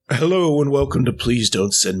Hello and welcome to Please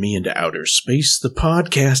Don't Send Me Into Outer Space, the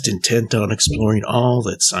podcast intent on exploring all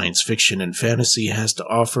that science fiction and fantasy has to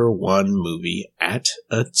offer, one movie at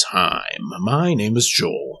a time. My name is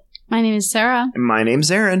Joel. My name is Sarah. And my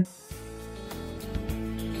name's Aaron.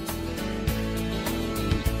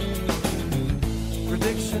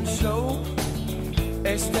 Predictions show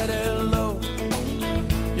a steady low.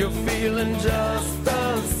 You're feeling just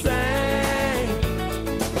the same.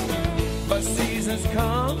 But seasons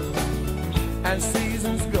come and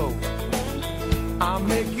seasons go. I'll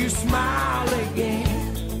make you smile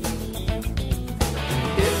again.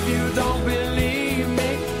 If you don't believe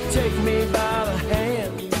me, take me by the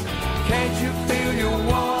hand. Can't you feel you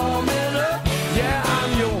warming up? Yeah,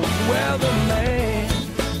 I'm your weatherman.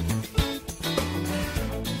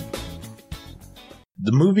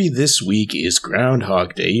 The movie this week is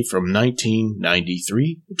Groundhog Day from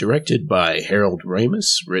 1993, directed by Harold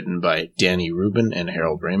Ramis, written by Danny Rubin and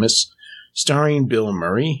Harold Ramis, starring Bill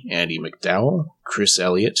Murray, Andie MacDowell, Chris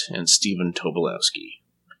Elliott, and Stephen Tobolowsky.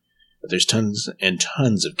 There's tons and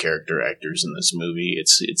tons of character actors in this movie.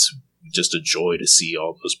 It's just a joy to see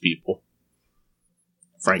all those people.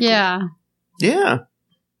 Frankly. Yeah. Yeah.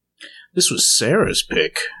 This was Sarah's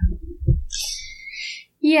pick.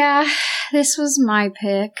 Yeah, this was my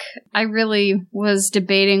pick. I really was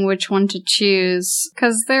debating which one to choose,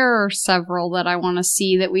 because there are several that I want to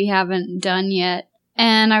see that we haven't done yet.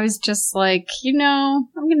 And I was just like, I'm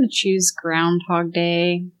going to choose Groundhog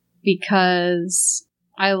Day, because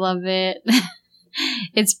I love it.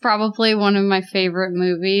 It's probably one of my favorite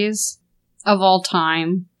movies of all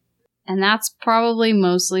time. And that's probably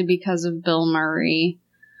mostly because of Bill Murray.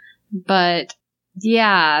 But,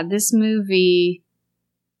 yeah, this movie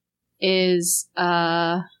is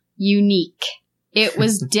unique. It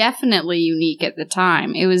was definitely unique at the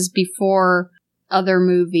time. It was before other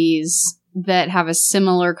movies that have a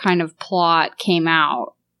similar kind of plot came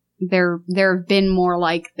out. There have been more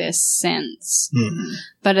like this since. Mm-hmm.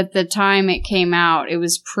 But at the time it came out, it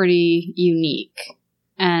was pretty unique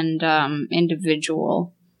and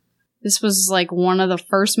individual. This was like one of the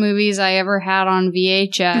first movies I ever had on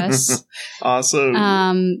VHS. Awesome.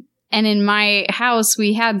 And in my house,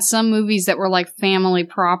 we had some movies that were like family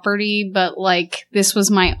property, but like this was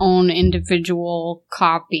my own individual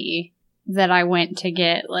copy that I went to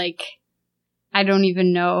get. Like, I don't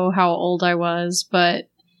even know how old I was, but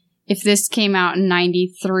if this came out in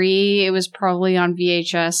 93, it was probably on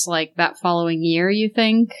VHS like that following year, you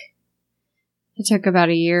think? It took about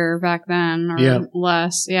a year back then or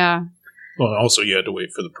less, yeah. Well, also you had to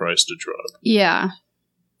wait for the price to drop. Yeah.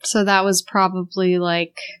 So that was probably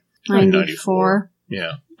like 94.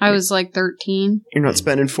 Yeah. I was like 13. You're not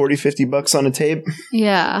spending $40-$50 on a tape?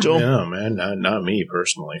 Yeah. Joel? No, man, not me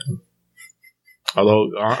personally.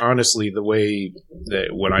 Although, honestly, the way that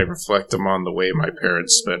when I reflect on the way my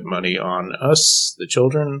parents spent money on us, the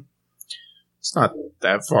children, it's not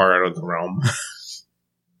that far out of the realm.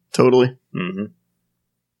 Totally. Mm-hmm.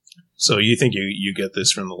 So you think you get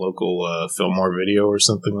this from the local Fillmore Video or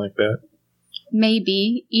something like that?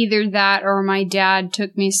 Maybe. Either that or my dad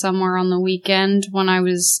took me somewhere on the weekend when I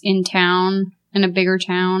was in town, in a bigger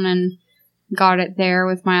town, and got it there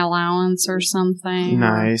with my allowance or something.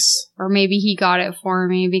 Nice. Or maybe he got it for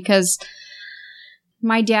me because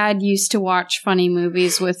my dad used to watch funny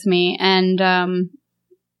movies with me and,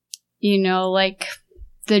 like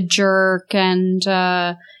The Jerk and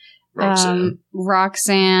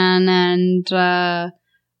Roxanne and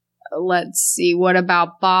let's see, what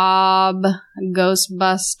about Bob,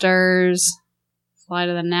 Ghostbusters, Flight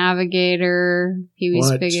of the Navigator,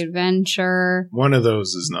 Pee-wee's Big Adventure. One of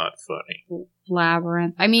those is not funny.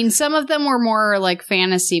 Labyrinth. I mean, some of them were more like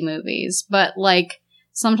fantasy movies, but like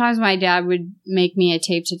sometimes my dad would make me a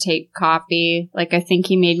tape-to-tape copy. Like I think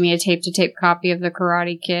he made me a tape-to-tape copy of The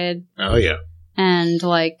Karate Kid. Oh, yeah. And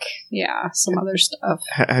like, yeah, some other stuff.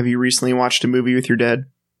 Have you recently watched a movie with your dad?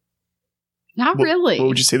 Not really. What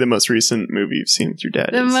would you say the most recent movie you've seen with your dad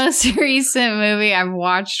The is? most recent movie I've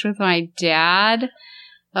watched with my dad?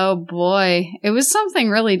 Oh boy. It was something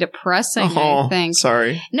really depressing, I think.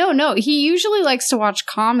 Sorry. No. He usually likes to watch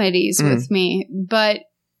comedies with me, but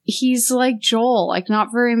he's like Joel. Like not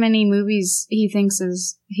very many movies he thinks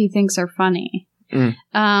are funny. He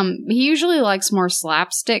usually likes more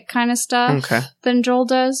slapstick kind of stuff than Joel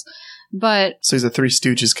does. But so he's a Three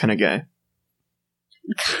Stooges kind of guy.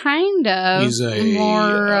 Kind of. He's a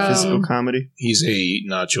more physical comedy. He's a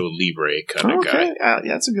Nacho Libre kind of guy. Yeah,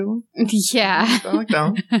 that's a good one. Yeah. I like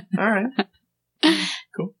that one. All right.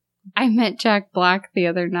 Cool. I met Jack Black the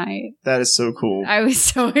other night. That is so cool. I was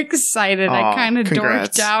so excited. I kind of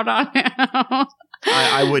dorked out on him.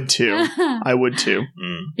 I would too. I would too.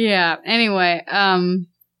 Mm. Yeah. Anyway,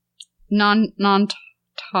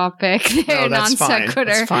 non-topic. No, that's fine. Non-sequitur.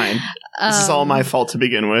 That's fine. This is all my fault to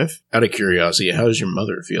begin with. Out of curiosity, how does your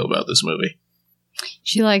mother feel about this movie?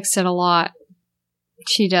 She likes it a lot.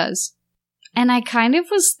 She does. And I kind of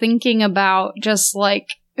was thinking about just like,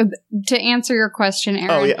 to answer your question, Aaron.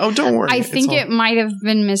 Oh, yeah. Oh, don't worry. I think it might have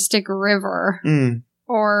been Mystic River.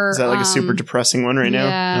 Or Is that like a super depressing one right now?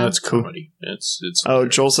 Yeah. No, it's comedy. It's. Oh,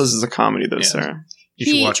 Joel says it's a comedy though, Yeah. Sarah.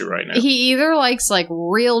 You should watch it right now. He either likes like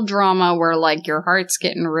real drama where like your heart's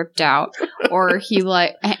getting ripped out, or he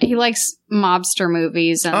likes mobster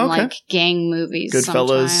movies and Okay. like gang movies.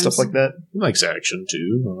 Goodfellas, sometimes. stuff like that. He likes action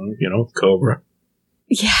too. Cobra.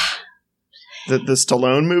 Yeah. The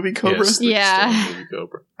Stallone movie Cobra. Yes, the Yeah. Stallone movie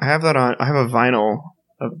Cobra. I have that on. I have a vinyl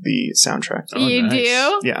of the soundtrack. Oh, You nice.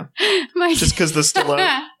 do? Yeah, My just because the Stallone.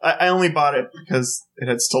 I only bought it because it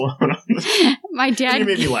had Stallone on it. My dad You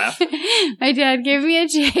made me laugh. My dad gave me a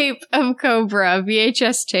tape of Cobra, a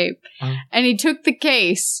VHS tape, Oh. and he took the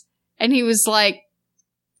case and he was like,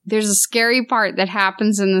 "There's a scary part that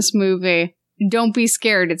happens in this movie. Don't be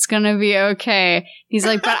scared. It's gonna be okay." He's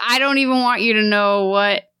like, "But I don't even want you to know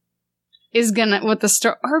what the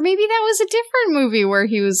story." Or maybe that was a different movie where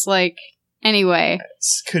he was like, anyway.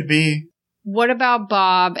 Could be. What about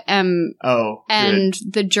Bob and Oh, and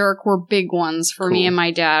The Jerk were big ones for me Cool. and my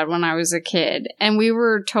dad when I was a kid. And we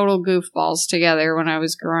were total goofballs together when I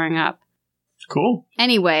was growing up. good. Cool.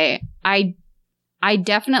 Anyway, I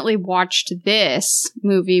definitely watched this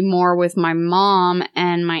movie more with my mom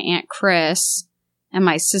and my Aunt Chris and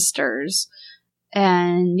my sisters.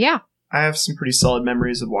 And yeah. I have some pretty solid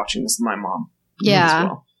memories of watching this with my mom. Yeah. As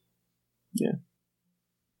well.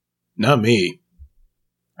 Not me.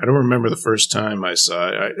 I don't remember the first time I saw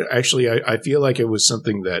it. I feel like it was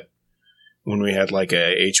something that when we had like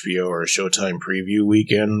a HBO or a Showtime preview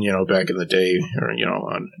weekend, back in the day, or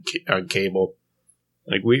on cable,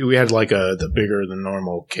 like we had like the bigger than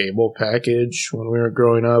normal cable package when we were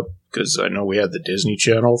growing up, because I know we had the Disney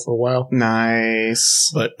Channel for a while, Nice.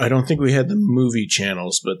 but I don't think we had the movie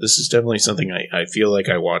channels. But this is definitely something I feel like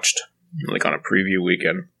I watched like on a preview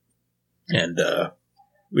weekend, and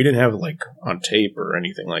we didn't have it like on tape or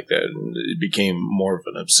anything like that. And it became more of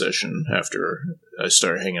an obsession after I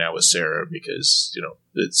started hanging out with Sarah, because,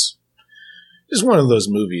 it's just one of those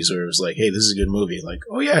movies where it was like, hey, this is a good movie. Like,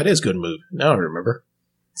 oh yeah, it is a good movie. Now I remember.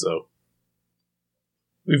 So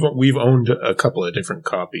we've owned a couple of different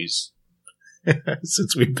copies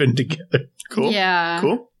since we've been together. Cool. Yeah.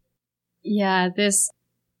 Cool. Yeah, do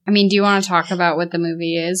you want to talk about what the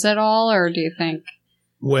movie is at all, or do you think?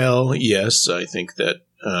 Well, yes, I think that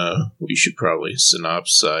we should probably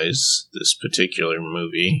synopsize this particular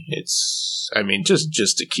movie. It's,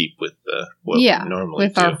 just to keep with what we normally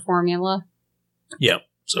with do. our formula. Yeah.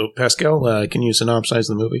 So, Pascal, can you synopsize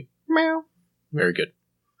the movie? Meow. Very good.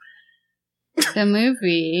 The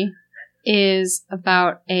movie is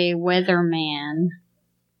about a weatherman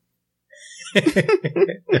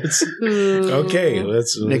who Okay,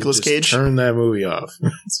 let's Nicolas just Cage? turn that movie off.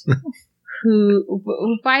 who,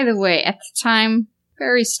 by the way, at the time,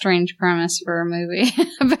 very strange premise for a movie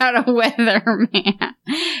about a weatherman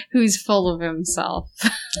who's full of himself.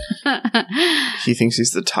 He thinks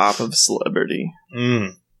he's the top of celebrity.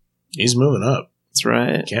 He's moving up. That's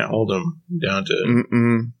right. Can't hold him down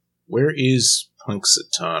to... Where is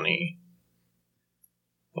Punxsutawney?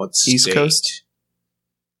 What state? East Coast?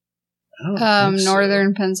 I don't think so.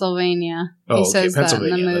 Northern Pennsylvania. He says that in the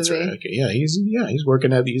Pennsylvania, movie. that's right. Okay, yeah, he's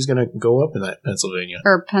working at. He's going to go up in that Pennsylvania.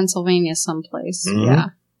 Or Pennsylvania someplace. Mhm. Yeah.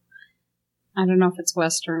 I don't know if it's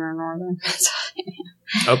Western or Northern Pennsylvania.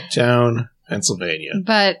 Uptown Pennsylvania.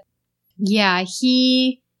 But yeah,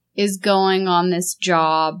 he is going on this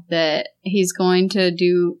job that he's going to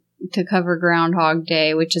do to cover Groundhog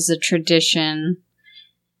Day, which is a tradition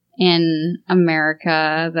in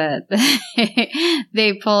America that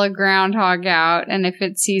they pull a groundhog out, and if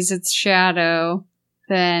it sees its shadow,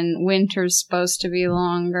 then winter's supposed to be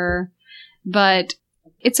longer. But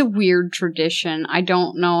it's a weird tradition. I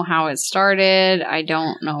don't know how it started. I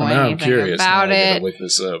don't know Well, now I'm anything curious. about Now I gotta it. look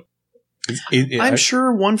this up. I'm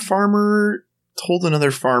sure one farmer told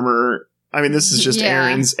another farmer. I mean, this is just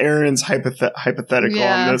Yeah. Aaron's hypothetical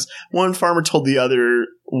Yeah. on this. One farmer told the other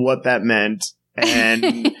what that meant, and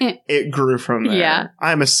it grew from there. Yeah.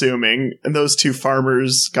 I'm assuming. And those two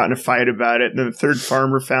farmers got in a fight about it, and then the third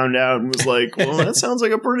farmer found out and was like, well, that sounds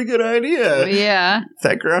like a pretty good idea. Yeah.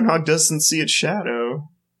 That groundhog doesn't see its shadow.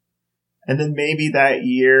 And then maybe that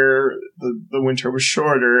year, the winter was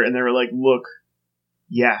shorter, and they were like, look,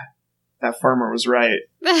 yeah, that farmer was right.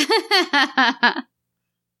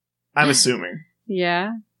 I'm assuming.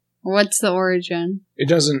 Yeah. What's the origin? It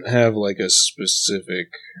doesn't have like a specific...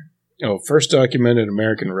 Oh, first documented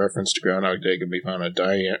American reference to Groundhog Day can be found in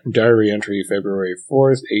a diary entry February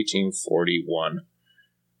 4th, 1841.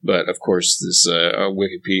 But, of course, this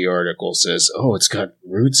Wikipedia article says, it's got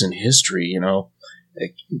roots in history,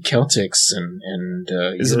 Celtics and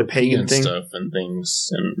Is it a pagan European thing? stuff and things.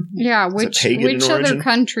 And Yeah, Is it which pagan in other origin?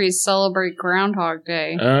 countries celebrate Groundhog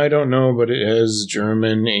Day? I don't know, but it has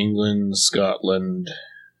German, England, Scotland,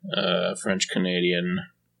 French, Canadian.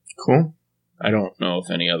 Cool. I don't know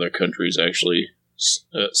if any other countries actually...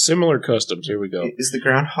 similar customs, here we go. Is the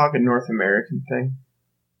groundhog a North American thing?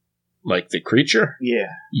 Like the creature?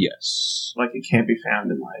 Yeah. Yes. Like it can't be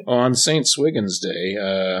found in like... On St. Swithin's Day,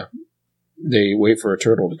 they wait for a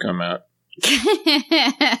turtle to come out.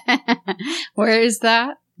 Where is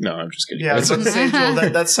that? No, I'm just kidding. Yeah, I was about to say, Joel,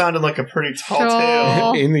 that sounded like a pretty tall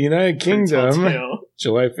Joel. tale. In the United Pretty tall Kingdom, tale.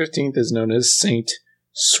 July 15th is known as St.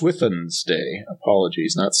 Swithin's Day.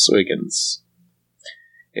 Apologies, not Swiggin's.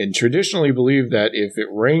 And traditionally believed that if it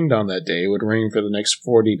rained on that day, it would rain for the next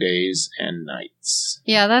 40 days and nights.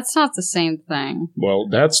 Yeah, that's not the same thing. Well,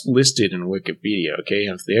 that's listed in Wikipedia, okay?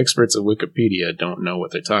 And if the experts at Wikipedia don't know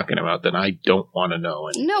what they're talking about, then I don't want to know.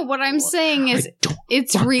 No, what I'm saying is I don't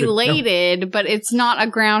it's want to know. related, but it's not a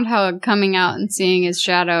groundhog coming out and seeing his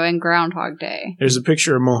shadow in Groundhog Day. There's a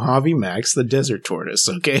picture of Mojave Max, the desert tortoise,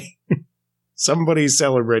 okay? Somebody's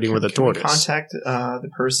celebrating with a Can we tortoise. contact the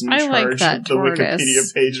person in I like charge that of the tortoise.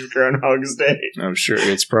 Wikipedia page of Groundhog's Day? I'm sure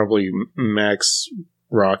it's probably Max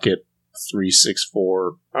Rocket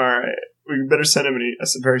 364. Alright. We better send him a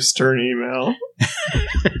very stern email.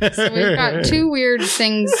 So we've got two weird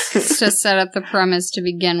things to set up the premise to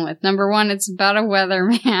begin with. Number one, it's about a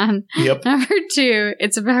weatherman. Yep. Number two,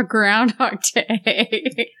 it's about Groundhog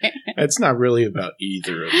Day. It's not really about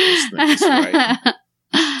either of those things, right?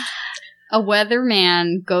 A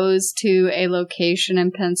weatherman goes to a location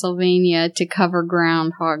in Pennsylvania to cover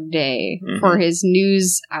Groundhog Day for his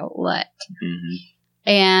news outlet. Mhm.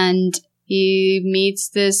 And he meets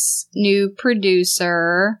this new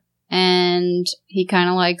producer, and he kind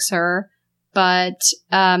of likes her, but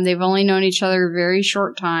they've only known each other a very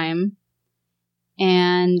short time.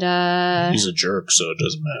 And He's a jerk, so it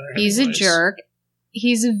doesn't matter. he's a anyways. jerk.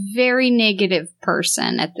 He's a very negative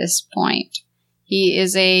person at this point. He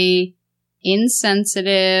is a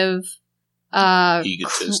insensitive,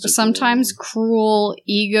 Egotistical. sometimes cruel,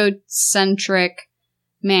 egocentric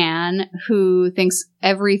man who thinks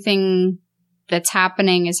everything that's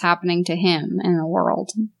happening is happening to him in the world.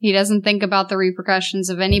 He doesn't think about the repercussions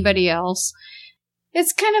of anybody else.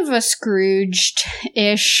 It's kind of a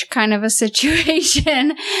Scrooged-ish kind of a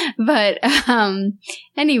situation. But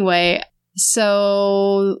anyway,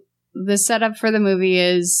 so the setup for the movie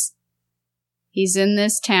is he's in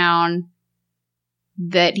this town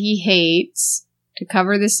that he hates to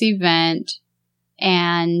cover this event,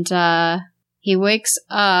 and he wakes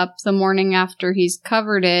up the morning after he's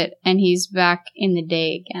covered it, and he's back in the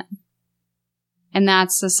day again. And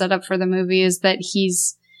that's the setup for the movie, is that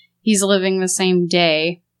he's living the same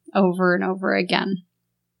day over and over again.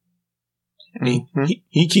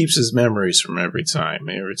 He keeps his memories from every time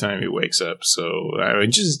he wakes up. So I mean,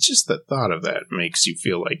 just the thought of that makes you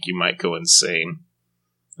feel like you might go insane.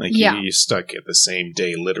 Like you're stuck at the same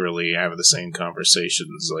day, literally having the same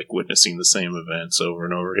conversations, like witnessing the same events over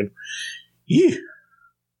and over again. Yeah.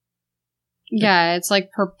 Yeah, it's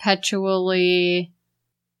like perpetually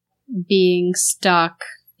being stuck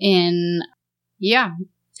in, yeah.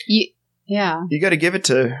 You got to give it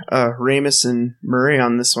to Ramis and Murray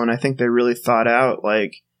on this one. I think they really thought out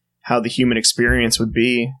like how the human experience would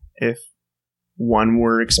be if one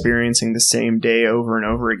were experiencing the same day over and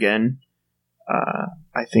over again.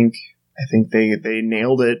 I think they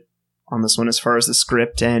nailed it on this one as far as the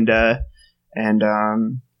script and Bill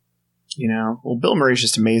Murray's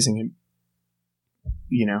just amazing.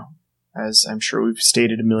 As I'm sure we've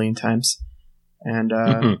stated a million times. And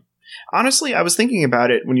honestly, I was thinking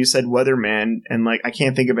about it when you said Weatherman, and like I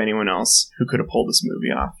can't think of anyone else who could have pulled this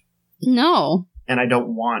movie off. No. And I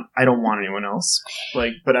don't want anyone else.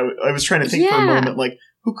 Like, but I was trying to think for a moment, like,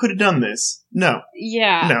 who could have done this? No.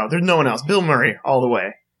 Yeah. No, there's no one else. Bill Murray, all the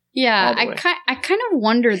way. Yeah, All the way. I kind of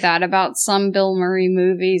wonder that about some Bill Murray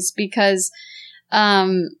movies, because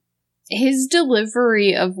his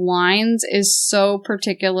delivery of lines is so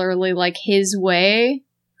particularly like his way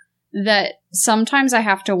that sometimes I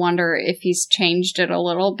have to wonder if he's changed it a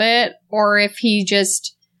little bit, or if he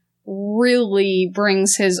just really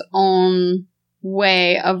brings his own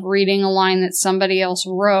way of reading a line that somebody else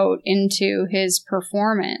wrote into his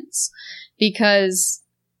performance. Because,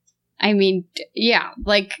 I mean, yeah,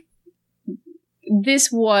 like, this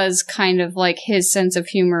was kind of like his sense of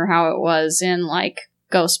humor, how it was in like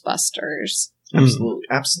Ghostbusters.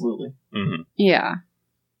 Absolutely. Mm-hmm. Yeah.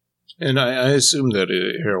 And I assume that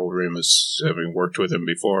Harold Ramis, having worked with him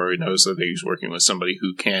before, he knows that he's working with somebody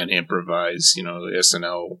who can improvise, the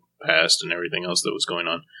SNL past and everything else that was going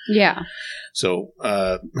on. Yeah. So,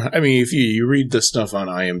 if you read the stuff on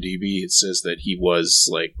IMDb, it says that he was,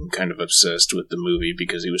 like, kind of obsessed with the movie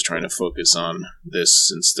because he was trying to focus on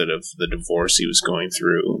this instead of the divorce he was going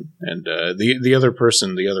through. And the other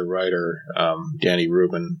person, the other writer, Danny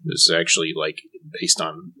Rubin, is actually, like, based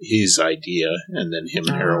on his idea, and then him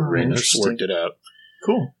and Harold Ramis worked it out.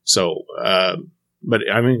 Cool. So, but,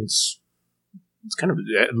 it's kind of,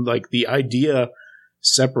 like, the idea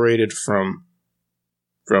separated from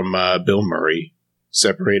Bill Murray,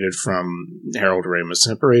 separated from Harold Ramis,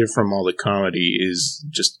 separated from all the comedy is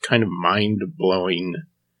just kind of mind-blowing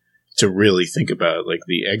to really think about, like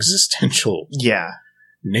the existential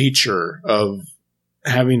nature of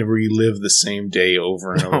having to relive the same day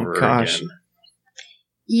over and over again.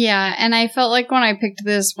 Yeah, and I felt like when I picked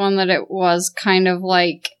this one that it was kind of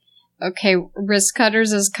like, okay, Risk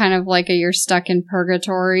Cutters is kind of like you're stuck in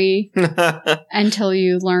purgatory until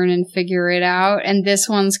you learn and figure it out. And this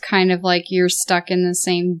one's kind of like you're stuck in the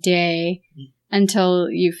same day until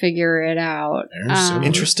you figure it out.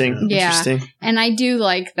 Interesting. Yeah. Interesting. And I do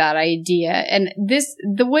like that idea. And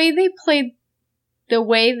the way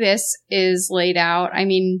this is laid out, I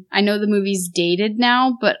mean, I know the movie's dated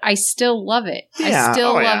now, but I still love it. Yeah. I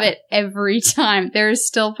still love it every time. There's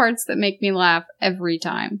still parts that make me laugh every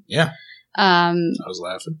time. Yeah. I was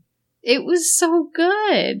laughing. It was so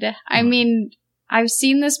good. I mean, I've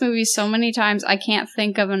seen this movie so many times, I can't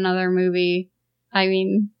think of another movie. I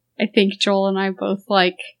mean, I think Joel and I both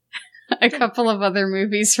like a couple of other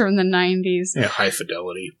movies from the 90s. Yeah, High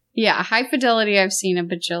Fidelity. Yeah, High Fidelity I've seen a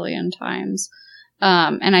bajillion times.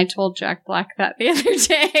 And I told Jack Black that the other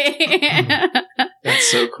day.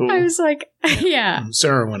 That's so cool. I was like, yeah.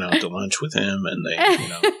 Sarah went out to lunch with him, and they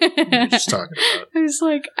were just talking about it. I was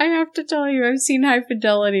like, I have to tell you, I've seen High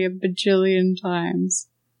Fidelity a bajillion times.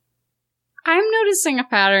 I'm noticing a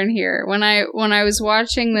pattern here. When I was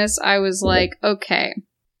watching this, I was like, okay,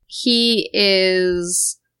 he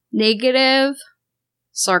is negative,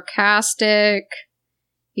 sarcastic.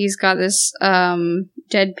 He's got this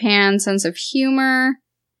deadpan sense of humor.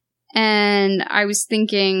 And I was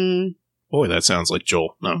thinking... Boy, that sounds like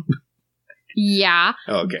Joel. No. Yeah.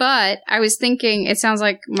 Oh, okay. But I was thinking, it sounds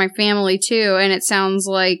like my family too. And it sounds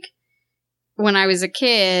like when I was a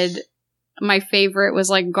kid, my favorite was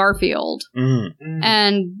like Garfield. Mm.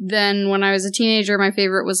 And then when I was a teenager, my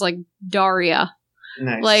favorite was like Daria.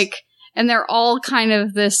 Nice. Like, and they're all kind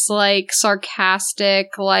of this like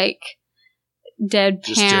sarcastic, like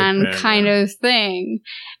deadpan kind of thing.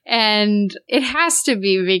 And it has to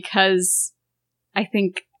be because I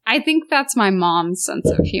think that's my mom's sense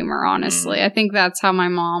of humor, honestly. I think that's how my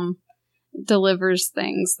mom delivers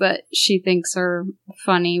things that she thinks are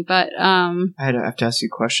funny. But I have to ask you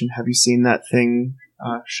a question. Have you seen that thing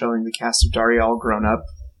showing the cast of Daria all grown up?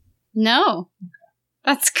 No.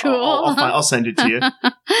 That's cool. I'll send it to you.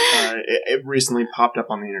 It recently popped up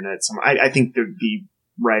on the internet somewhere. I think the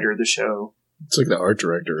writer of the show... It's like the art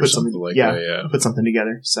director or something like that. Yeah, put something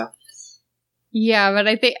together. So yeah, but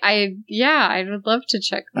I think I would love to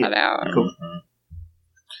check that out. Cool. Mm-hmm.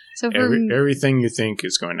 So everything you think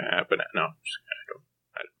is going to happen. No,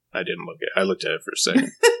 I didn't look at it. I looked at it for a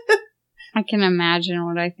second. I can imagine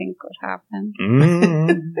what I think would happen.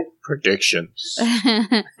 Predictions.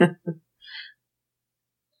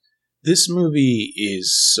 This movie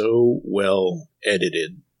is so well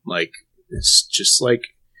edited. Like, it's just like,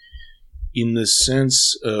 in the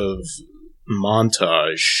sense of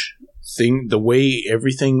montage, the way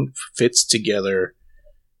everything fits together,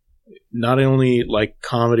 not only like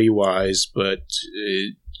comedy wise, but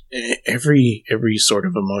every sort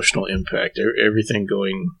of emotional impact, everything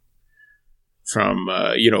going from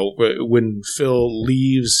when Phil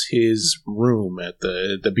leaves his room at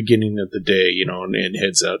the beginning of the day, and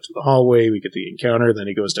heads out to the hallway, we get the encounter, then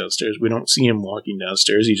he goes downstairs. We don't see him walking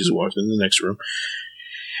downstairs, he just walks in the next room.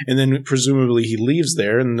 And then presumably he leaves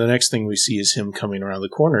there, and the next thing we see is him coming around the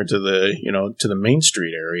corner to the Main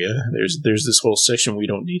Street area. There's this whole section we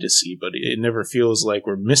don't need to see, but it never feels like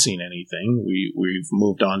we're missing anything. We've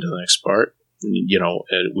moved on to the next part,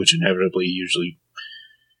 which inevitably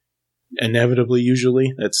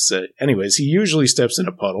usually that's anyways. He usually steps in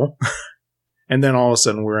a puddle, and then all of a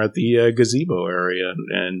sudden we're at the gazebo area,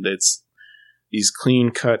 and it's these clean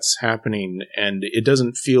cuts happening, and it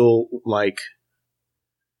doesn't feel like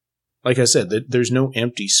I said, there's no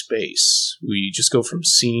empty space. We just go from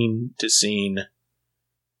scene to scene,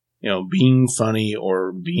 being funny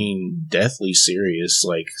or being deathly serious,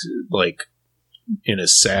 like in a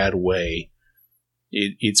sad way.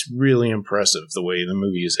 It's really impressive the way the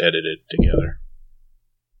movie is edited together.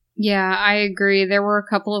 Yeah, I agree. There were a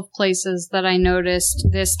couple of places that I noticed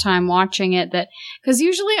this time watching it because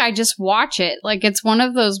usually I just watch it. Like, it's one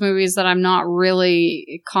of those movies that I'm not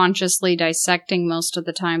really consciously dissecting most of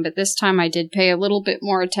the time, but this time I did pay a little bit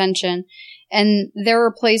more attention. And there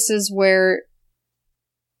were places where,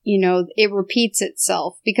 it repeats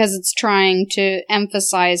itself because it's trying to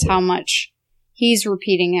emphasize how much he's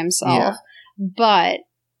repeating himself. Yeah. But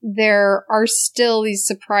there are still these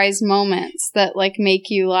surprise moments that make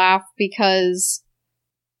you laugh because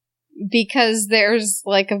there's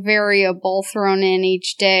a variable thrown in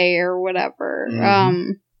each day or whatever.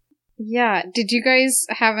 Mm-hmm. Yeah. Did you guys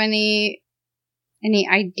have any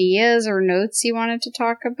ideas or notes you wanted to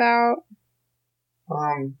talk about?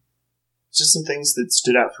 Just some things that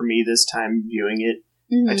stood out for me this time viewing it.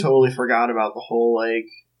 Mm-hmm. I totally forgot about the whole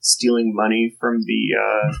stealing money from the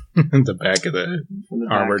the back of the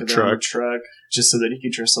armored truck, just so that he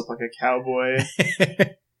could dress up like a cowboy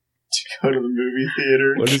to go to the movie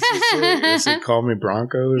theater. What does he say? Does it call me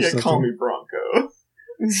Bronco or something? Yeah, call me Bronco.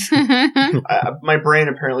 My brain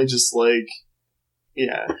apparently just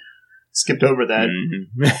skipped over that.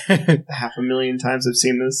 Mm-hmm. 500,000 times I've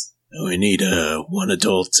seen this. We need one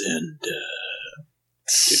adult and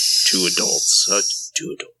two adults.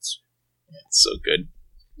 Two adults. It's so good.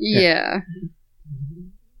 Yeah.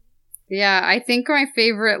 Yeah, I think my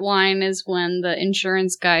favorite line is when the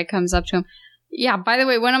insurance guy comes up to him. Yeah, by the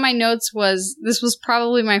way, one of my notes was, this was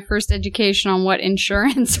probably my first education on what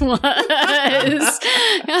insurance was.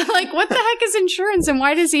 I'm like, what the heck is insurance and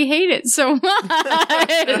why does he hate it so much?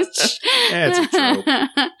 Yeah, it's a trope.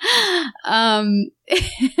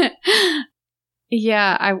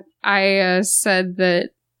 Yeah, I said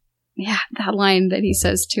that, that line that he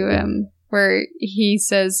says to him, where he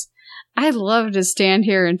says, I'd love to stand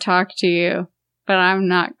here and talk to you, but I'm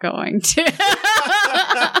not going to.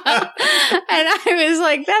 And I was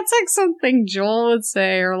like, that's something Joel would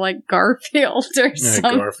say, or Garfield or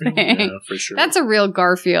something. Garfield, yeah, for sure. That's a real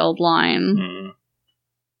Garfield line. Mm.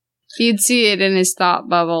 You'd see it in his thought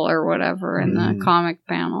bubble or whatever in the comic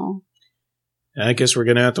panel. I guess we're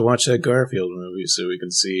going to have to watch that Garfield movie so we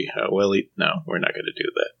can see how well he... No, we're not going to do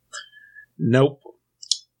that. Nope.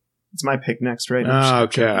 It's my pick next, right? now. Oh,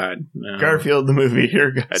 God. No. Garfield the movie. Here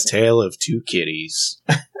A goes. Tale of Two Kitties.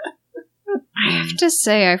 I have to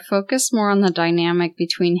say, I focus more on the dynamic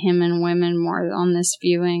between him and women more on this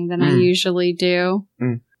viewing than I usually do.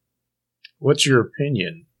 What's your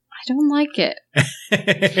opinion? I don't like it.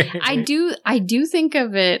 I do think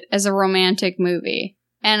of it as a romantic movie.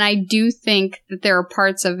 And I do think that there are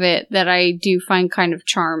parts of it that I do find kind of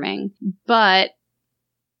charming. But,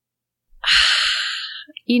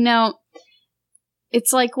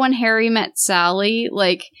 it's like when Harry met Sally,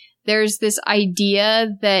 there's this idea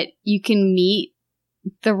that you can meet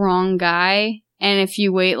the wrong guy, and if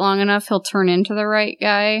you wait long enough, he'll turn into the right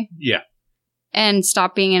guy. Yeah. And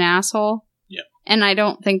stop being an asshole. Yeah. And I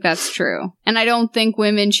don't think that's true. And I don't think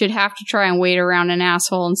women should have to try and wait around an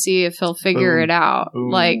asshole and see if he'll figure it out.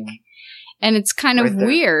 Ooh. And it's kind of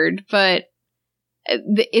weird, but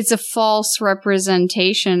it's a false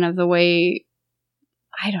representation of the way,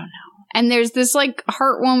 I don't know. And there's this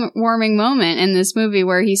heartwarming moment in this movie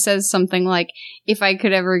where he says something like, if I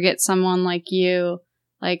could ever get someone like you,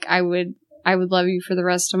 I would love you for the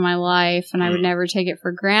rest of my life and I would never take it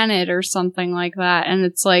for granted or something like that. And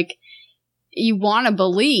it's you want to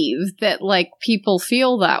believe that people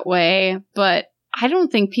feel that way, but I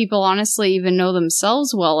don't think people honestly even know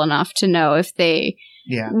themselves well enough to know if they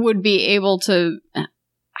would be able to.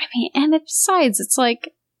 And besides, it's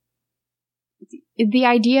the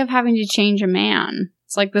idea of having to change a man.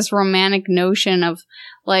 It's this romantic notion of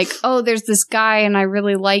oh, there's this guy and I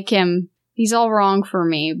really like him. He's all wrong for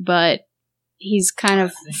me, but he's kind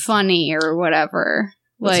of funny or whatever.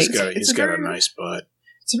 He's got a nice butt.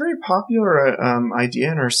 It's a very popular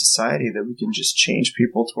idea in our society that we can just change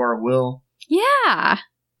people to our will. Yeah.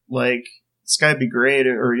 This guy'd be great,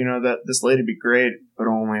 or that this lady'd be great, but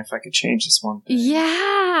only if I could change this one thing.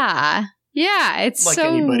 Yeah. Yeah, it's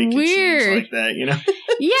so anybody could weird. Change that,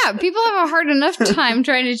 Yeah, people have a hard enough time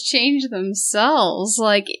trying to change themselves,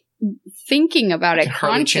 thinking about it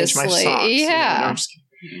consciously. Change my socks, yeah, no, I'm just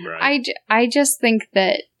kidding. Right. I just think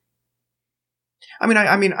that.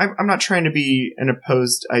 I'm not trying to be an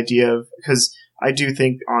opposed idea because I do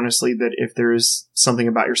think honestly that if there's something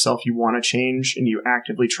about yourself you want to change and you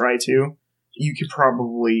actively try to, you could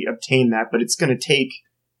probably obtain that, but it's going to take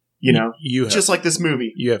You know, you have, just like this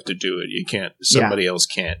movie. you have to do it. You can't. Somebody else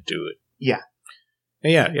can't do it. Yeah.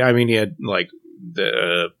 And yeah. I mean, he had like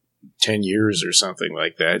the 10 years or something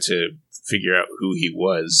like that to figure out who he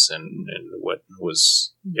was and what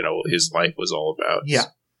was, you know, his life was all about. Yeah.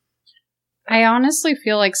 I honestly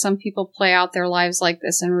feel like some people play out their lives like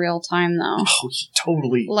this in real time, though. Oh,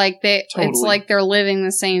 totally. Like it's Totally. like they're living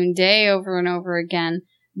the same day over and over again,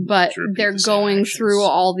 but To repeat they're the same going actions. through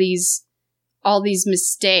all these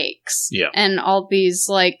mistakes, Yeah. and all these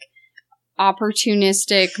like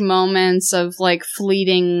opportunistic moments of like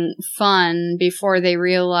fleeting fun before they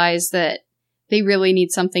realize that they really need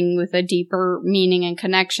something with a deeper meaning and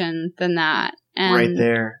connection than that. And Right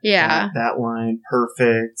there. Yeah. That line.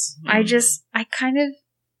 Perfect.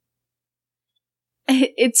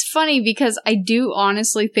 It's funny because I do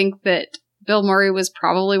honestly think that Bill Murray was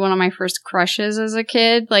probably one of my first crushes as a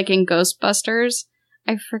kid, like in Ghostbusters.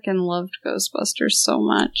 I freaking loved Ghostbusters so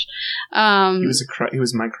much. He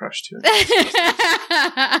was my crush too.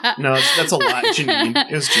 No, that's a lot. Janine.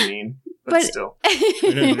 It was Janine. But still.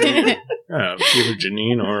 Either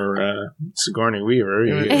Janine or Sigourney Weaver.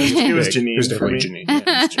 It was Janine. It was definitely for Janine. me.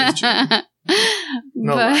 Yeah, it was Janine.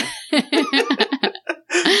 No but,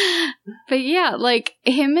 but yeah, like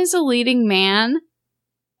him as a leading man.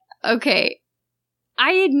 Okay,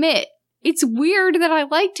 I admit it's weird that I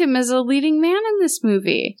liked him as a leading man in this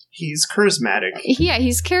movie. He's charismatic. Yeah,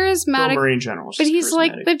 he's Bill charismatic. Murray in general. is But just he's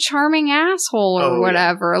like charismatic. the charming asshole or Oh, yeah.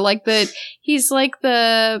 whatever. Like he's like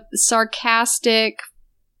the sarcastic,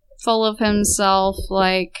 full of himself,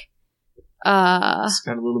 like, It's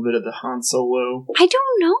got a little bit of the Han Solo. I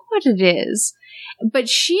don't know what it is. But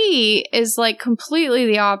she is like completely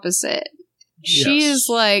the opposite. She Yes. is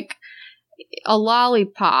like a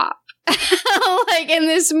lollipop. Like in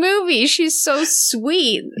this movie, she's so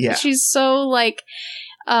sweet. Yeah. She's so like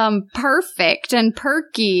perfect and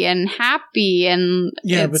perky and happy and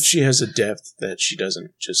Yeah, it's- but she has a depth that she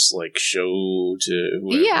doesn't just like show to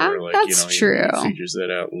whoever. Yeah, like, that's he true. figures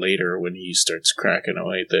that out later when he starts cracking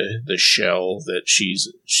away the shell that she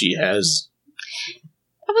has.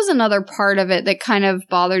 that was another part of it that kind of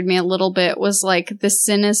bothered me a little bit, was like the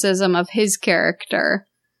cynicism of his character.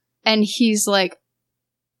 And he's like,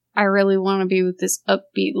 I really want to be with this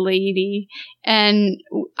upbeat lady. And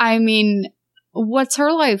I mean, what's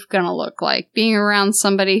her life gonna look like? Being around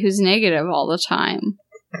somebody who's negative all the time.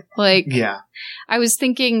 Like, Yeah. I was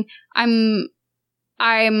thinking, I'm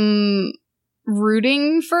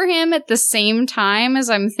rooting for him at the same time as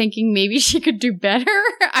I'm thinking maybe she could do better.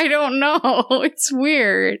 I don't know. It's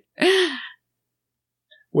weird.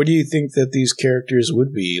 What do you think that these characters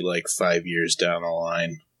would be like 5 years down the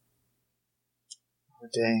line? Oh,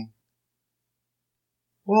 dang.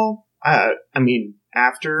 Well, I mean,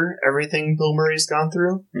 after everything Bill Murray's gone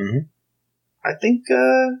through, Mm-hmm. I think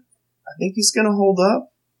he's gonna hold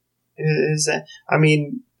up. Is that? I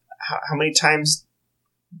mean, how many times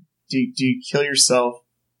do you kill yourself?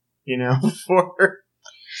 You know, before.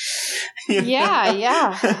 You know?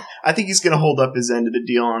 Yeah. I think he's gonna hold up his end of the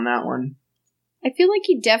deal on that one. I feel like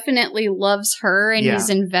he definitely loves her and Yeah. he's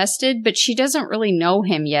invested, but she doesn't really know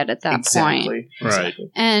him yet at that point. Right.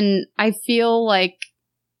 Exactly. And I feel like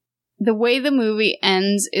the way the movie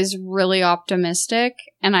ends is really optimistic,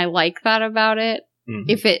 and I like that about it. Mhm.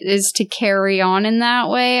 If it is to carry on in that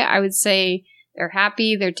way, I would say they're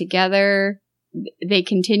happy, they're together, they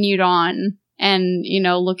continued on, and, you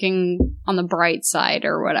know, looking on the bright side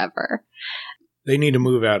or whatever. They need to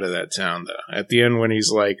move out of that town, though. At the end, when he's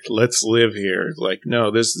like, "Let's live here," like, no,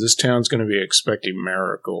 this town's going to be expecting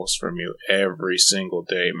miracles from you every single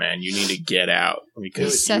day, man. You need to get out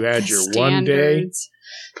because Set you had the your one day, standards.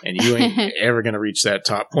 and you ain't ever going to reach that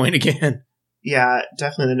top point again. Yeah,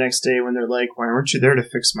 definitely the next day when they're like, "Why weren't you there to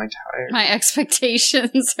fix my tire?" My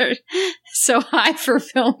expectations are so high for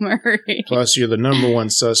Bill Murray. Plus, you're the number one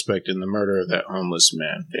suspect in the murder of that homeless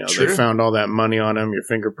man. You know, True. they found all that money on him. Your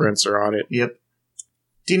fingerprints are on it. Yep.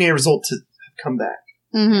 DNA result to come back.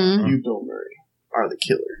 Mm-hmm. You, Bill Murray, are the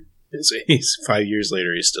killer. He's 5 years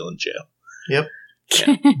later. He's still in jail.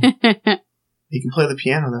 He can play the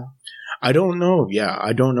piano though. I don't know. Yeah,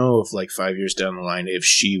 I don't know if like 5 years down the line, if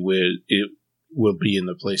it will be in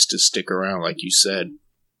the place to stick around, like you said,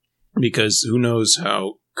 because who knows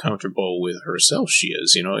how comfortable with herself she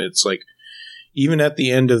is. You know, it's like even at the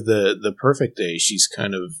end of the perfect day, she's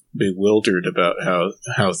kind of bewildered about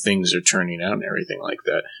how things are turning out and everything like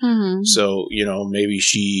that. Mm-hmm. So, you know, maybe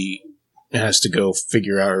she has to go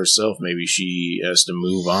figure out herself. Maybe she has to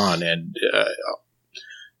move on. And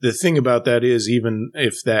the thing about that is, even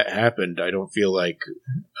if that happened, I don't feel like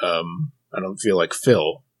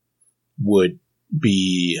Phil would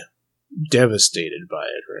be devastated by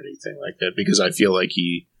it or anything like that, because I feel like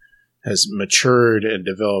he has matured and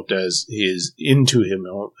developed as his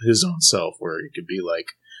own self, where he could be like,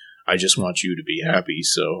 I just want you to be happy,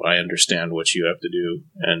 so I understand what you have to do.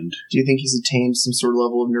 And do you think he's attained some sort of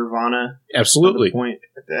level of nirvana? Absolutely. At the point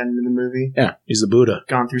at the end of the movie? Yeah, he's the Buddha.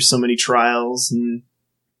 Gone through so many trials and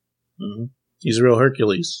he's a real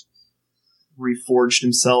Hercules. Reforged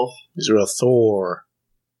himself. He's a real Thor.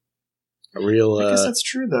 A real. I guess that's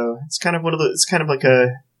true, though. It's kind of it's kind of like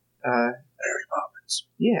a Mary Poppins.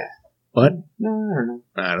 Yeah. What? No, I don't know.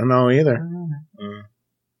 I don't know either.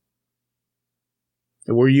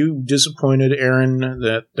 Were you disappointed, Aaron,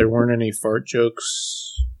 that there weren't any fart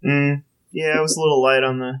jokes? Yeah, I was a little light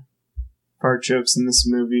on the fart jokes in this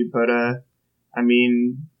movie, but I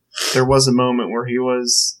mean, there was a moment where he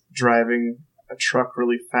was driving a truck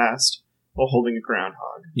really fast while holding a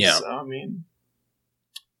groundhog. Yeah. So, I mean,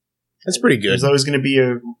 that's pretty good. There's always going to be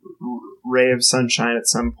a ray of sunshine at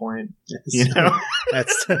some point, you know?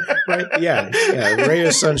 That's right. Yeah, a ray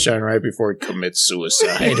of sunshine right before he commits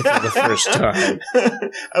suicide for the first time.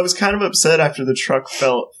 I was kind of upset after the truck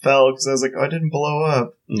fell because I was like, oh, it didn't blow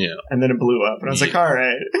up. Yeah. And then it blew up. And I was like, all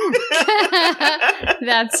right.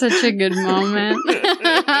 That's such a good moment.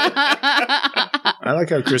 I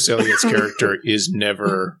like how Chris Elliott's character is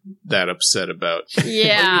never that upset about.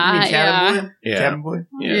 Yeah. Cabin Boy? Yeah. Cabin Boy?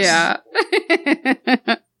 Yes.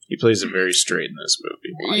 Yeah. He plays it very straight in this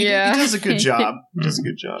movie. Yeah. He does a good job.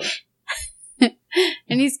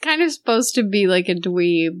 And he's kind of supposed to be like a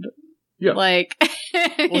dweeb. Yeah. Like,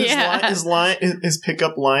 well, his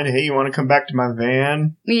pickup line, hey, you want to come back to my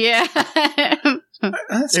van? Yeah.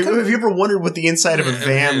 Have you ever wondered what the inside of a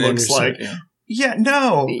van looks like? Yeah,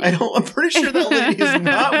 no. I'm pretty sure that lady has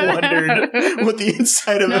not wondered what the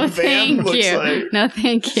inside of a van looks like. No,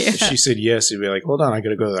 thank you. If she said yes, he'd be like, hold on, I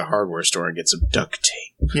gotta go to the hardware store and get some duct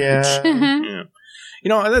tape. Yeah. Yeah. You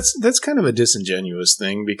know, that's kind of a disingenuous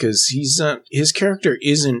thing, because his character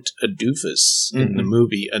isn't a doofus in the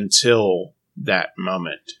movie until that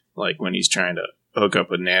moment, like when he's trying to hook up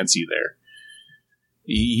with Nancy there.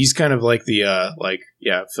 He's kind of like the,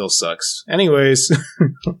 Phil sucks. Anyways.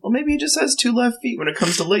 Well, maybe he just has two left feet when it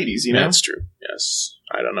comes to ladies, you know? That's true, yes.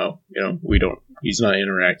 I don't know. You know, he's not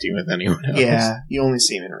interacting with anyone else. Yeah, you only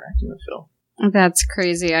see him interacting with Phil. That's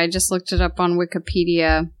crazy. I just looked it up on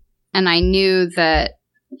Wikipedia, and I knew that,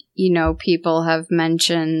 people have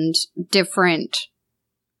mentioned different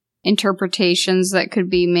interpretations that could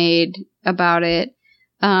be made about it.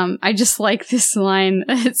 I just like this line.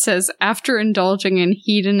 It says, after indulging in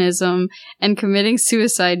hedonism and committing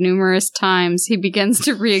suicide numerous times, he begins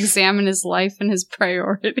to re-examine his life and his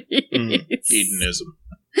priorities. Hedonism.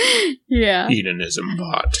 Yeah. Hedonism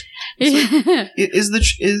bot. Is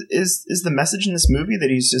the message in this movie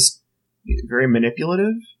that he's just very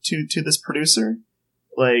manipulative to this producer?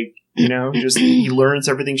 Like, just he learns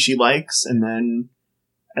everything she likes and then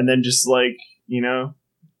just like,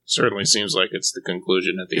 Certainly seems like it's the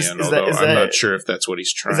conclusion at the end, although I'm not sure if that's what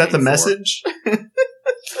he's trying. Is that the for. message?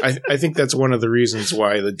 I think that's one of the reasons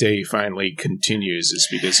why the day finally continues, is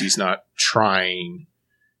because he's not trying,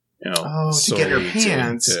 to get her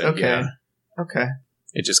pants. Okay. Yeah. Okay.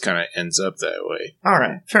 It just kind of ends up that way. All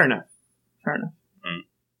right. Fair enough.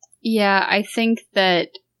 Yeah, I think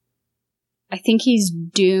he's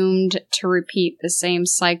doomed to repeat the same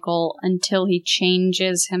cycle until he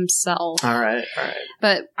changes himself. All right.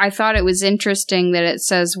 But I thought it was interesting that it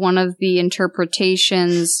says one of the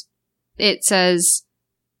interpretations, it says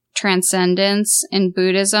transcendence in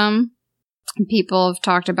Buddhism. People have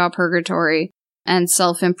talked about purgatory and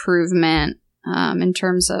self-improvement in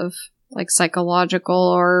terms of like psychological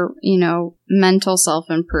or, mental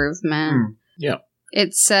self-improvement. Yeah.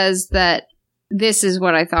 It says that this is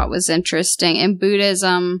what I thought was interesting. In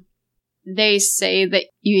Buddhism, they say that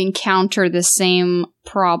you encounter the same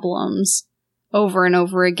problems over and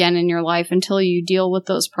over again in your life until you deal with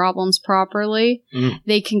those problems properly.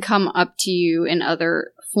 They can come up to you in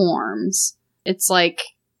other forms. It's like,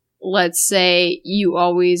 let's say you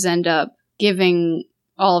always end up giving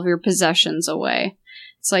all of your possessions away.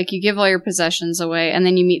 It's like you give all your possessions away and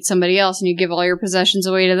then you meet somebody else and you give all your possessions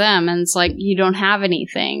away to them, and it's like you don't have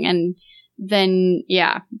anything. And then,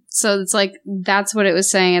 yeah. So it's like, that's what it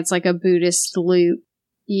was saying. It's like a Buddhist loop.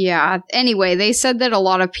 Yeah. Anyway, they said that a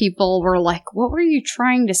lot of people were like, what were you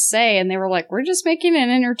trying to say? And they were like, we're just making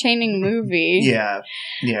an entertaining movie. Yeah.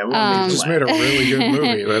 We just made a really good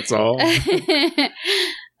movie. That's all.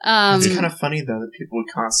 It's kind of funny though that people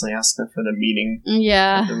would constantly ask them for the meaning.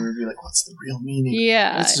 Yeah. Of the movie, like, what's the real meaning?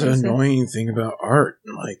 Yeah. That's the annoying thing about art.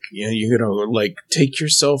 Like, you gotta like take your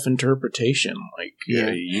self-interpretation. Like,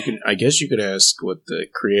 you can. I guess you could ask what the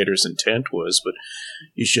creator's intent was, but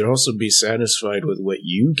you should also be satisfied with what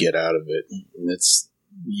you get out of it. And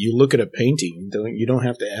you look at a painting. You don't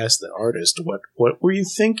have to ask the artist what were you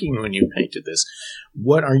thinking when you painted this.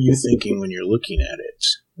 What are you thinking when you're looking at it?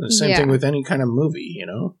 The same thing with any kind of movie,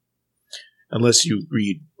 Unless you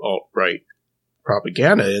read alt-right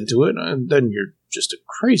propaganda into it, and then you're just a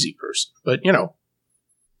crazy person. But,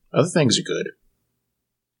 other things are good.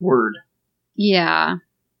 Word. Yeah.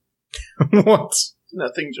 What?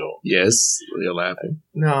 Nothing, Joel. Yes, you're laughing.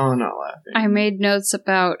 No, I'm not laughing. I made notes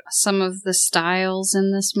about some of the styles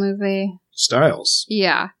in this movie. Styles?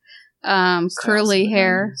 Yeah. Curly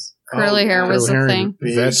hair. Curly hair was curly a hair thing.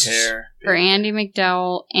 Big hair. For Andy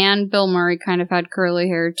McDowell, and Bill Murray kind of had curly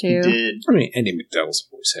hair too. He did. I mean, Andy McDowell's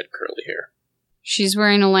always had curly hair. She's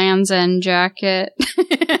wearing a Land's End jacket.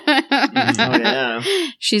 Oh, yeah.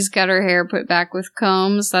 She's got her hair put back with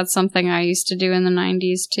combs. That's something I used to do in the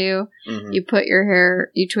 90s too. Mm-hmm.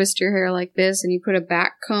 You twist your hair like this and you put a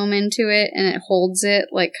back comb into it and it holds it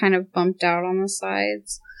like kind of bumped out on the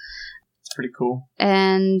sides. It's pretty cool.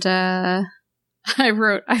 And, I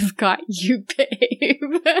wrote, I've got you, babe.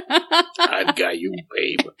 I've got you,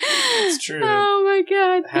 babe. It's true. Oh my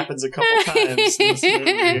god. It happens a couple times in this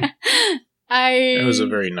movie. It was a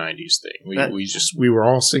very 90s thing. We were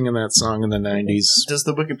all singing that song in the 90s. Does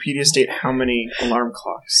the Wikipedia state how many alarm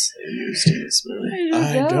clocks they used in this movie?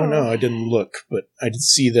 I don't know. I didn't look, but I did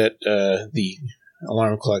see that the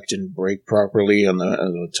alarm clock didn't break properly on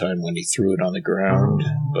the time when he threw it on the ground.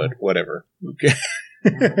 But whatever. Okay.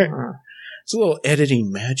 It's a little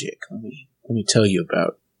editing magic. Let me tell you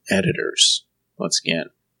about editors once again.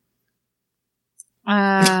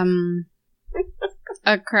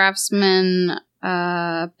 A Craftsman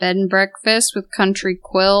bed and breakfast with country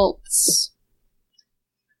quilts.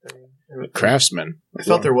 Craftsman. I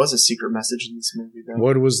felt there was a secret message in this movie, though.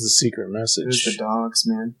 What was the secret message? It was the dogs,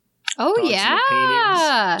 man. Oh, Dogs in the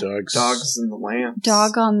yeah. Dogs in the lamps.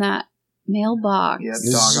 Dog on that mailbox. Yeah,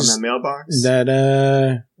 dog on that mailbox.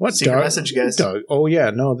 That, what secret dog? message, guys. Dog. Oh,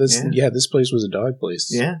 yeah, no, this place was a dog place.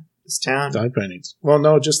 Yeah, this town. Dog paintings. Well,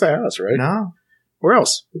 no, just the house, right? No. Where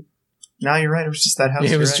else? No, you're right. It was just that house.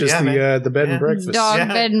 It was just the bed and breakfast. Dog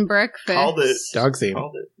bed and breakfast. Called it. Dog theme.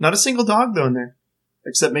 Called it. Not a single dog, though, in there.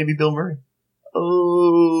 Except maybe Bill Murray.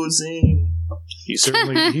 Oh, zing. He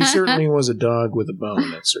certainly was a dog with a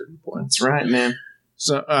bone at certain points. That's right, man.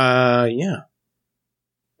 So, yeah.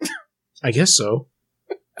 I guess so,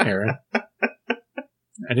 Aaron.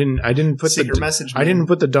 I didn't put secret message. Man. I didn't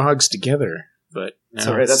put the dogs together, but that's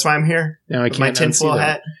all right. That's why I'm here. Now I with can't my tinfoil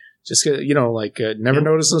hat. Just never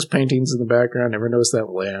noticed those paintings in the background. Never noticed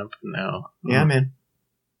that lamp. No. Yeah, man.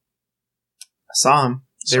 I saw them.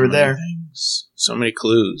 They were there. Things. So many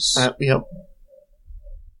clues. Yep.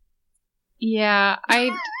 Yeah,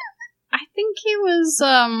 I think he was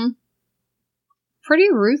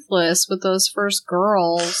pretty ruthless with those first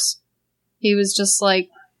girls. He was just like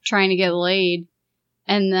trying to get laid,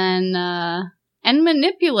 and then and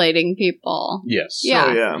manipulating people. Yes. Yeah.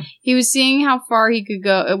 Oh, yeah. He was seeing how far he could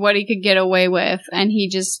go, what he could get away with, and he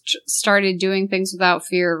just started doing things without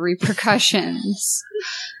fear of repercussions.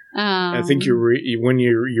 I think your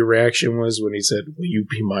reaction was when he said, "Will you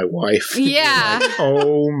be my wife?" Yeah. Like,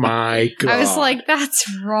 oh my god! I was like, "That's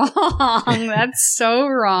wrong. That's so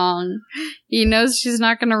wrong." He knows she's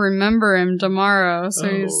not going to remember him tomorrow, so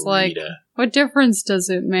he's like, Rita. "What difference does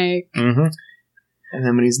it make?" Mm-hmm. And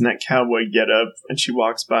then when he's in that cowboy getup, and she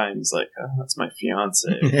walks by, and he's like, "Oh, that's my fiance."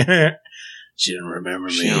 She didn't remember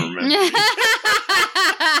me. She don't remember.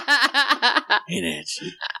 Ain't it?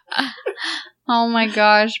 Oh my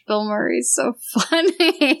gosh, Bill Murray's so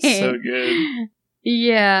funny. So good.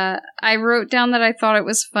 Yeah, I wrote down that I thought it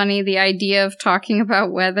was funny, the idea of talking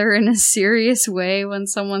about weather in a serious way when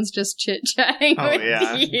someone's just chit-chatting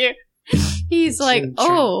with you. He's like,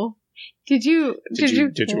 "Oh, did you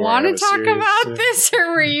want to talk about this,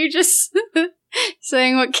 or were you just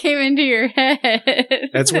saying what came into your head?"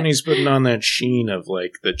 That's when he's putting on that sheen of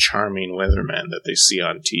like the charming weatherman that they see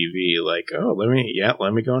on TV. Like, oh, let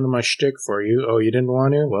me go into my shtick for you. Oh, you didn't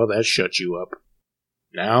want to? Well, that shuts you up.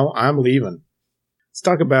 Now I'm leaving. Let's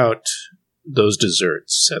talk about those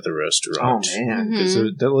desserts at the restaurant. Oh man, because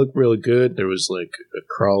that looked really good. There was like a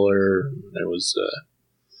crawler. There was the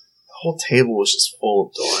whole table was just full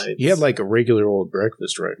of delights. He had like a regular old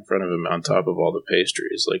breakfast right in front of him on top of all the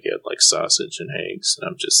pastries. Like he had like sausage and eggs. And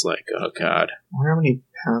I'm just like, oh god. I wonder how many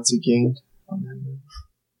pounds he gained on that move.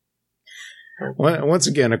 Once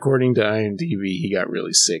again, according to IMDb, he got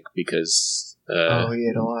really sick because he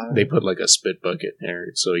ate a lot. they put like a spit bucket there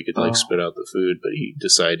so he could spit out the food, but he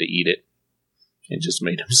decided to eat it and just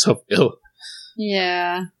made himself ill.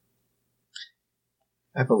 Yeah.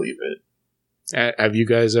 I believe it. Have you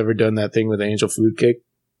guys ever done that thing with angel food cake?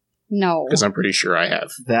 No. Because I'm pretty sure I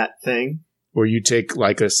have. That thing? Where you take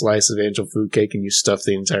like a slice of angel food cake and you stuff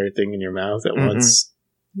the entire thing in your mouth at once.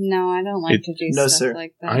 No, I don't like to do stuff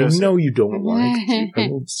like that. I know you don't like to.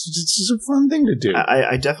 It's just a fun thing to do.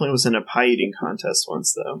 I definitely was in a pie eating contest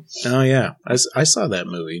once, though. Oh, yeah. I saw that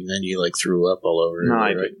movie, and then you like threw up all over No, it. I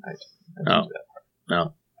Right? didn't. I didn't do that part.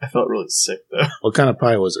 No. I felt really sick, though. What kind of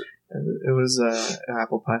pie was it? It was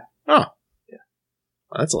apple pie. Oh. Yeah.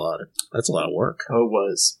 Well, that's a lot of work. Oh, it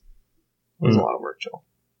was. It was a lot of work, Joel.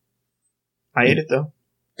 I ate it, though.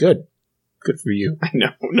 Good. Good for you. I know.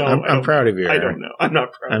 No, I'm proud of you. I Aaron. don't know. I'm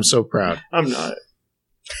not proud. I'm so proud. I'm not.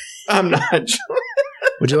 I'm not. Joel.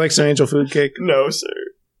 Would you like some angel food cake? No, sir.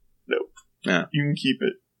 Nope. No. You can keep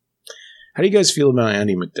it. How do you guys feel about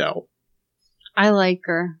Andie MacDowell? I like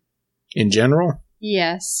her. In general?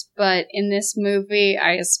 Yes, but in this movie,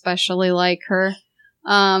 I especially like her.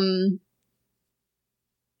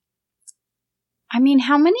 I mean,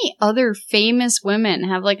 how many other famous women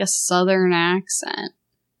have like a southern accent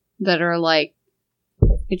that are like,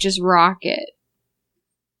 it just rock it?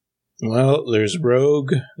 Well, there's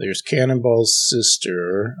Rogue, there's Cannonball's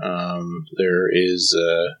sister, there is,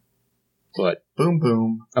 what? Boom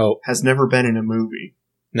Boom. Oh. Has never been in a movie.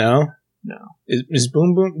 No? No. Is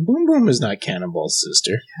Boom Boom? Boom Boom is not Cannonball's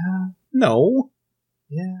sister. Yeah. No.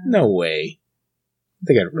 Yeah. No way. I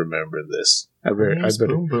think I remember this. I better.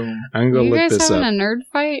 Boom Boom. I'm gonna look this up. You guys having a nerd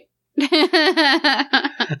fight?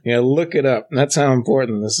 Yeah, look it up. That's how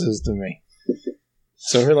important this is to me.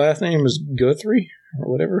 So her last name is Guthrie or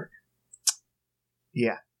whatever.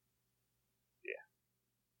 Yeah.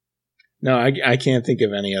 No, I can't think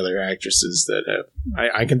of any other actresses that have.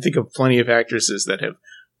 I can think of plenty of actresses that have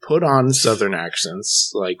put on Southern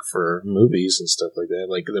accents, like for movies and stuff like that.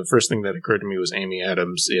 Like the first thing that occurred to me was Amy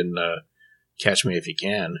Adams in Catch Me If You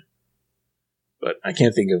Can. But I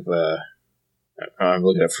can't think of. I'm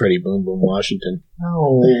looking at Freddie Boom Boom Washington.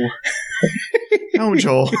 No. No,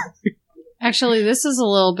 Joel. Actually, this is a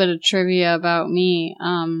little bit of trivia about me.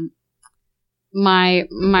 My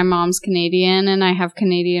mom's Canadian, and I have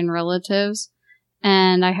Canadian relatives.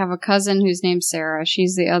 And I have a cousin who's named Sarah.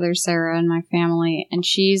 She's the other Sarah in my family, and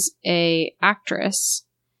she's a actress.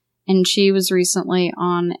 And she was recently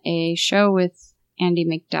on a show with Andie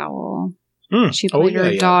MacDowell. She played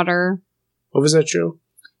her daughter. What was that show?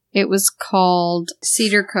 It was called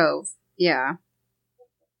Cedar Cove. Yeah.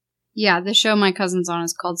 Yeah, the show my cousin's on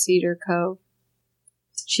is called Cedar Cove.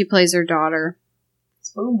 She plays her daughter.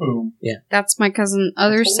 Boom Boom. Yeah. That's my cousin,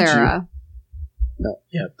 other Sarah. No,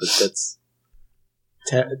 yeah, but that's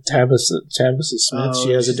Tabitha Smith.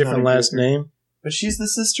 She has a she's different not a last Guthrie. name. But she's the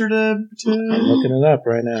sister to I'm looking it up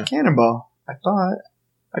right now. Cannonball. I thought.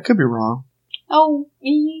 I could be wrong. Oh,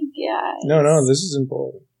 you guys. No, this is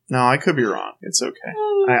important. No, I could be wrong. It's okay.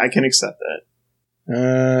 I can accept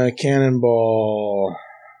that. Cannonball.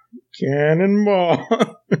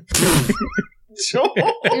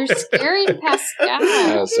 Joel. You're scaring Pascal.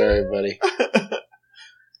 Oh, sorry, buddy.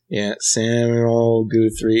 Yeah, Samuel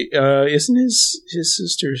Guthrie. Isn't his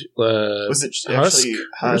sister Was it Husk actually or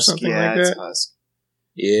Husk? something Yeah, like it's that? Husk.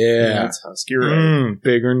 Yeah. It's Husk. You're right.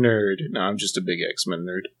 Bigger nerd. No, I'm just a big X-Men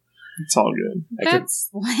nerd. It's all good. That's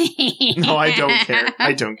lame. No, I don't care.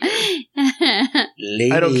 I don't care.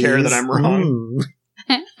 Ladies. I don't care that I'm wrong.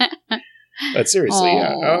 But seriously,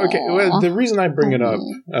 yeah. Okay, well, the reason I bring it up,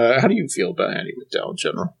 how do you feel about Andie MacDowell in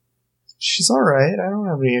general? She's all right. I don't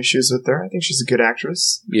have any issues with her. I think she's a good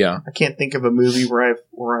actress. Yeah. I can't think of a movie where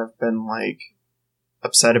I've been like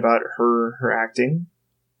upset about her acting.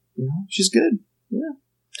 You know, she's good. Yeah.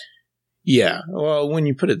 Yeah. Well, when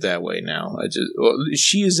you put it that way, now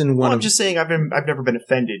she is in one. I'm just saying I've never been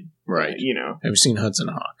offended. Right. You know. Have you seen Hudson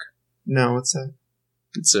Hawk? No, what's that?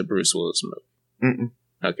 It's a Bruce Willis movie. Mm-mm.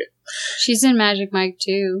 Okay. She's in Magic Mike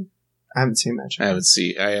too. I haven't seen that. I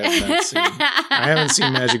haven't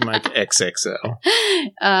seen Magic Mike XXL.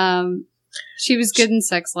 She was good in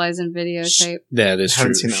Sex Lies and Videotape. That is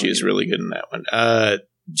true. seen that She is one. really good in that one.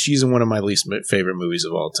 She's in one of my least favorite movies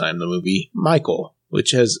of all time, the movie Michael,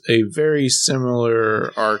 which has a very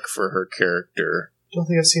similar arc for her character. Don't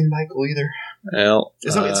think I've seen Michael either. Well,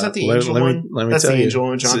 It's not the angel one. Let me That's tell the you, angel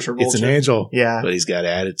one, John Travolta. It's an angel, Yeah. but he's got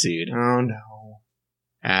attitude. Oh no.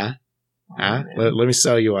 Huh? Huh? Let me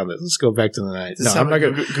sell you on this. Let's go back to the 90s. No, I'm not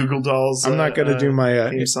gonna Google Dolls. I'm not gonna do my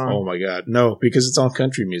theme song. oh my god, no, because it's all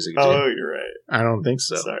country music. Dude. Oh, you're right. I don't think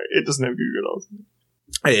so. Sorry, it doesn't have Google Dolls.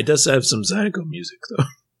 Hey, it does have some Zydeco music though.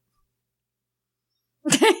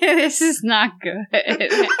 This is not good.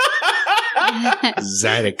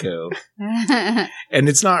 Zydeco. And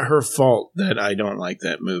it's not her fault that I don't like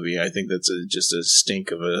that movie. I think that's just a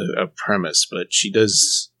stink of a premise. But she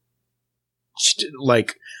does,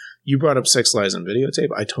 like, you brought up Sex, Lies, and Videotape.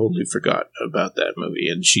 I totally forgot about that movie.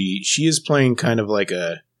 And she is playing kind of like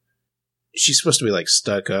she's supposed to be like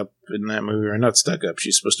stuck up in that movie, or not stuck up.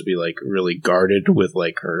 She's supposed to be like really guarded with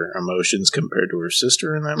like her emotions compared to her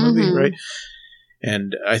sister in that movie, right?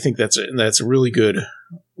 And I think that's a really good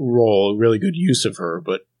role, really good use of her.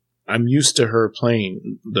 But I'm used to her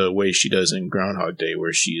playing the way she does in Groundhog Day,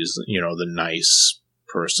 where she is, the nice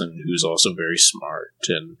person who's also very smart,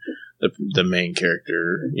 and the main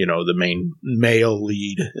character, the main male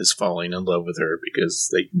lead is falling in love with her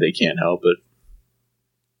because they can't help it.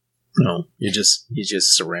 No, you just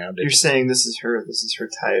surrounded. You're saying this is her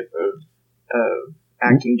type of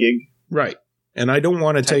acting gig, right? And I don't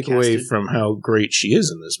want to take away from how great she is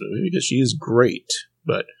in this movie, because she is great,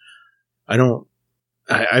 but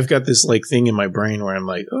I've got this like thing in my brain where I'm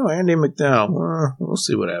like, oh, Andie MacDowell, we'll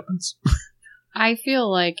see what happens. I feel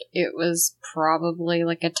like it was probably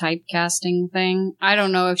like a typecasting thing. I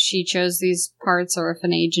don't know if she chose these parts or if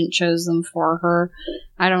an agent chose them for her.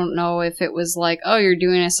 I don't know if it was like, oh, you're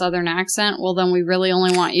doing a Southern accent? Well, then we really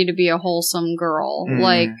only want you to be a wholesome girl,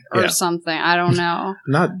 or something. I don't know.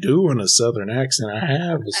 Not doing a Southern accent. I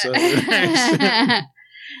have a Southern accent.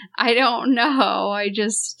 I don't know. I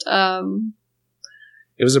just,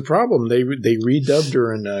 It was a problem. They redubbed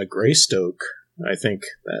her in Greystoke. I think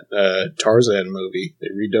that Tarzan movie, they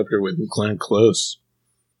redubbed her with Glenn Close.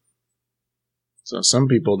 So some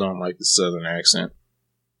people don't like the Southern accent.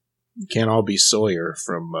 You can't all be Sawyer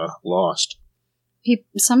from Lost.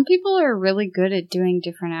 Some people are really good at doing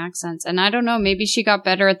different accents, and I don't know, maybe she got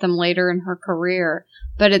better at them later in her career,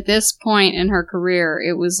 but at this point in her career,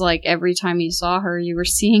 it was like every time you saw her, you were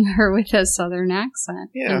seeing her with a Southern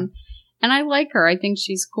accent. Yeah. And I like her. I think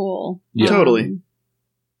she's cool. Yeah. Totally.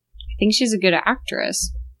 I think she's a good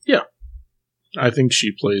actress. Yeah. I think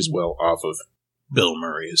she plays well off of Bill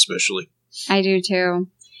Murray, especially. I do too.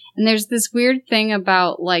 And there's this weird thing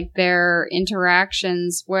about like their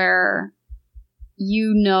interactions where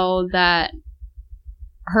that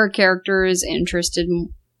her character is interested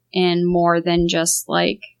in more than just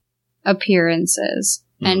like appearances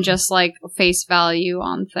and just like face value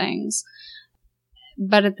on things.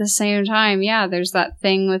 But at the same time, yeah, there's that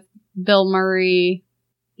thing with Bill Murray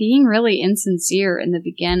being really insincere in the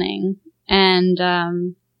beginning. And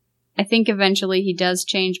I think eventually he does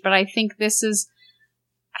change, but I think it's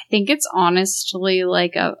honestly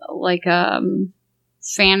like a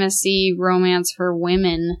fantasy romance for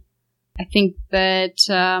women. I think that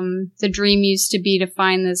the dream used to be to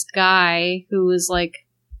find this guy who was like,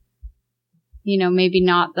 maybe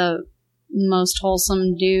not the most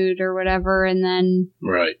wholesome dude or whatever, and then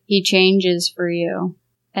he changes for you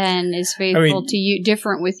and is faithful to you,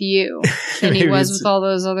 different with you than he was with all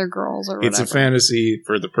those other girls or whatever. It's a fantasy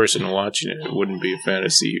for the person watching it. It wouldn't be a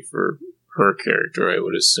fantasy for her character, I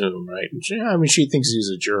would assume, right? And she thinks he's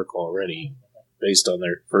a jerk already based on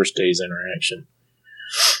their first day's interaction.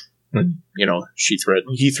 He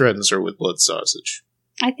threatens her with blood sausage.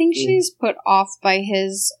 I think she's put off by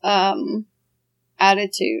his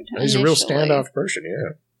attitude. He's a real standoff person,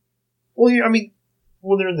 yeah. Well,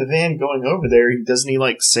 when they're in the van going over there, doesn't he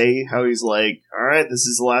like say how he's like, all right, this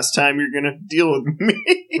is the last time you're going to deal with me?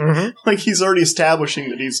 Mm-hmm. Like he's already establishing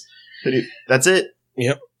that that's it.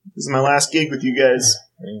 Yep. This is my last gig with you guys.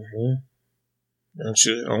 Mm-hmm.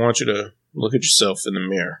 I want you to look at yourself in the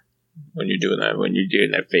mirror when you're doing that. When you're doing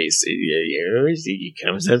that face, he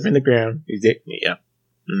comes up in the ground. Yeah.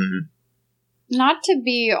 Mm-hmm. Not to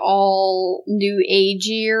be all new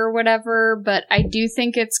agey or whatever, but I do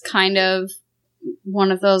think it's kind of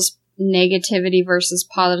one of those negativity versus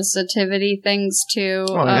positivity things too.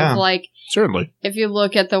 Like, certainly, if you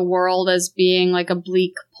look at the world as being like a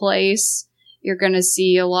bleak place, you're going to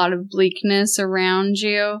see a lot of bleakness around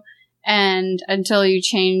you. And until you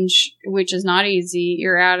change, which is not easy,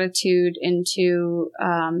 your attitude into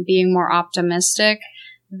being more optimistic,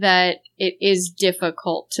 that it is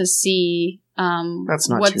difficult to see that's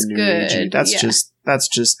not what's too good. That's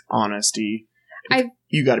just honesty.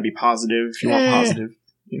 You got to be positive if you want positive.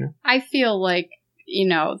 I feel like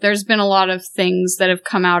there's been a lot of things that have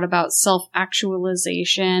come out about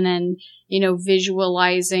self-actualization and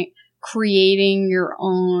visualizing, creating your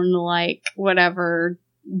own like whatever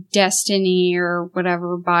destiny or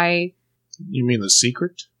whatever by... You mean The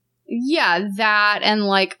Secret? Yeah, that and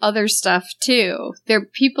like other stuff too.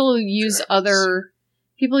 People use other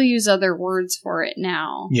words for it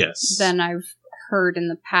now. Yes. Than I've heard in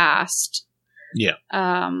the past. Yeah.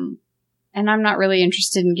 And I'm not really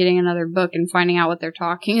interested in getting another book and finding out what they're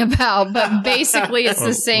talking about, but basically it's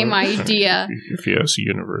the same idea. If you ask the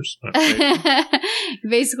universe.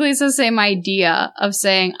 Basically it's the same idea of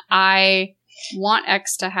saying, I want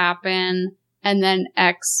X to happen, and then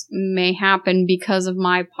X may happen because of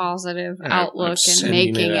my positive outlook and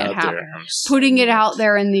making it happen. Putting it out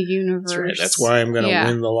there in the universe. That's right. That's why I'm going to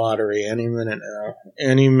win the lottery any minute now.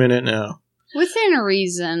 Any minute now. Within a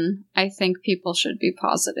reason, I think people should be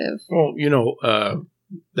positive. Well,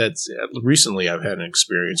 that's recently I've had an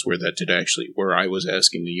experience where where I was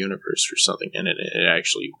asking the universe for something and it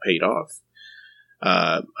actually paid off.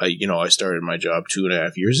 I started my job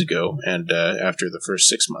 2.5 years ago, and after the first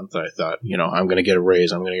 6 months, I thought, I'm going to get a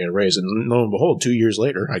raise. And lo and behold, 2 years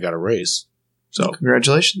later, I got a raise. So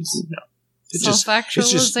congratulations.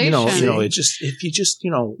 Self-actualization. If you just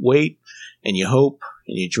wait and you hope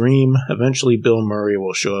and you dream, eventually Bill Murray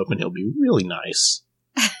will show up and he'll be really nice.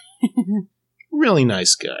 Really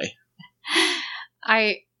nice guy.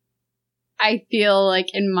 I feel like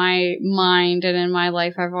in my mind and in my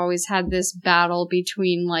life, I've always had this battle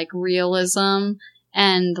between like realism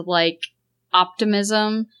and like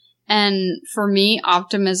optimism. And for me,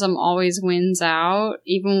 optimism always wins out,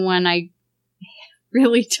 even when I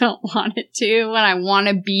really don't want it to, when I want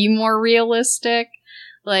to be more realistic.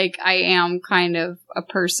 Like, I am kind of a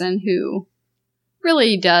person who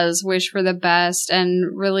really does wish for the best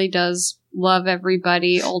and really does love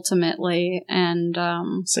everybody ultimately. And,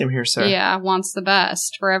 same here, sir. Yeah, wants the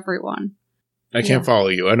best for everyone. I can't follow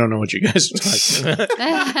you. I don't know what you guys are talking about.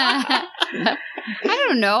 I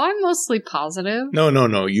don't know. I'm mostly positive. No.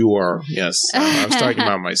 You are. Yes. I was talking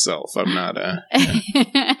about myself. I'm not.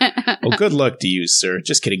 Well, good luck to you, sir.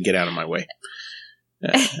 Just kidding. Get out of my way.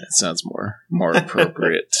 That sounds more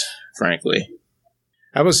appropriate, frankly.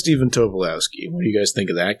 How about Stephen Tobolowsky? What do you guys think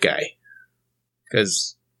of that guy?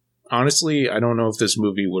 Because honestly, I don't know if this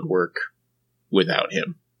movie would work without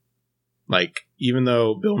him. Like, even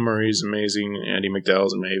though Bill Murray's amazing, Andie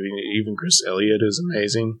MacDowell's amazing, even Chris Elliott is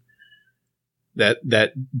amazing, that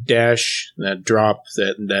dash, that drop,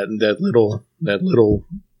 that little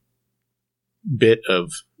bit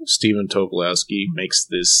of Stephen Tobolowsky makes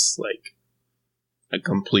this like a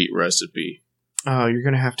complete recipe. Oh, you're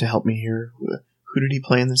gonna have to help me here. Who did he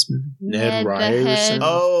play in this movie? Ned Ryerson.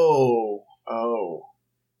 Oh.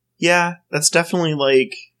 Yeah, that's definitely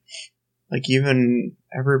like even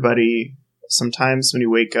everybody. Sometimes when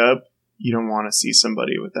you wake up, you don't want to see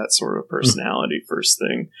somebody with that sort of personality first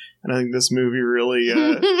thing. And I think this movie really,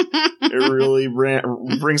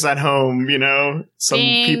 brings that home. Some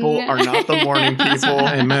people are not the morning people.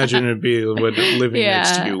 I imagine it'd be what living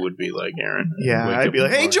next to you would be like, Aaron. Yeah, I'd be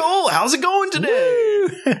like, "Hey, Joel, how's it going today?"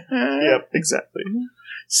 Yep, exactly.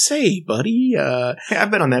 Say, buddy, hey, I've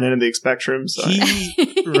been on that end of the spectrum. So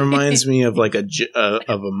he reminds me of like a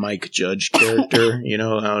Mike Judge character.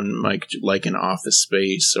 How in Mike, like in Office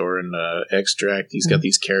Space or in Extract, he's got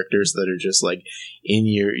these characters that are just like in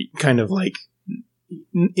your kind of like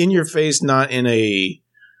in your face, not in a.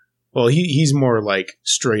 Well, he's more like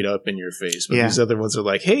straight up in your face, but these other ones are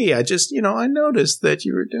like, "Hey, I just, I noticed that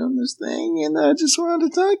you were doing this thing, and I just wanted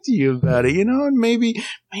to talk to you about it, and maybe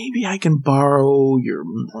I can borrow your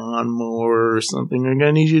lawnmower or something. I'm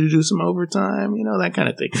gonna need you to do some overtime, that kind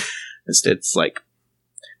of thing." It's like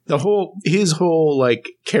his whole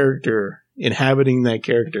like character, inhabiting that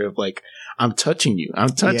character of like, I'm touching you.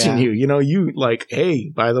 You, you like, hey,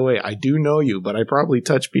 by the way, I do know you, but I probably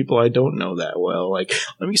touch people I don't know that well. Like,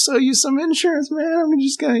 let me sell you some insurance, man. I'm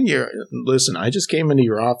just going to listen, I just came into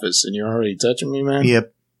your office and you're already touching me, man.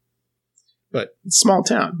 Yep. But it's small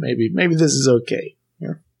town. Maybe this is okay.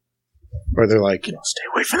 Yeah. Or they're like, stay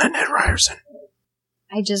away from that Ned Ryerson.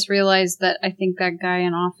 I just realized that I think that guy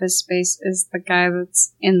in Office Space is the guy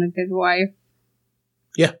that's in The Good Wife.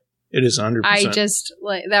 Yeah. It is 100%. I just,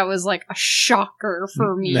 that was like a shocker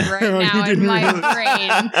for me right now in my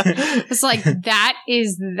brain. It's like, that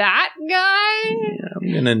is that guy? Yeah,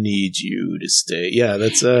 I'm gonna need you to stay. Yeah,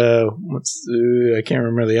 that's, I can't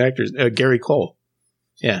remember the actors. Gary Cole.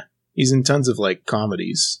 Yeah. He's in tons of,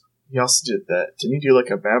 comedies. He also did that. Didn't he do, a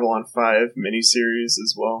Babylon 5 miniseries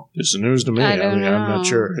as well? It's news to me. I'm not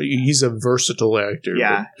sure. He's a versatile actor.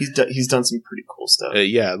 Yeah, he's done some pretty cool stuff.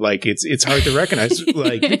 It's hard to recognize,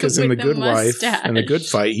 because in The Good Wife and The Good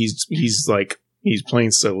Fight, he's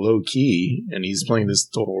playing so low key, and he's playing this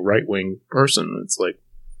total right wing person. It's like,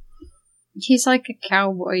 He's like a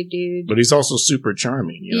cowboy dude. But he's also super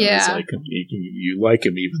charming. You know? Yeah. He's like, you like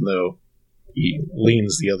him even though he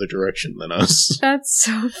leans the other direction than us. That's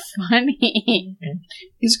so funny.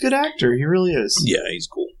 He's a good actor. He really is. Yeah, he's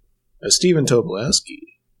cool. Steven Tobolowsky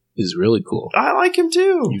is really cool. I like him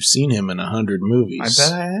too. You've seen him in 100 movies. I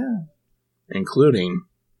bet I have. Including...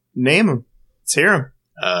 Name him. Let's hear him.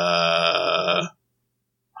 100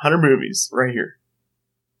 movies. Right here.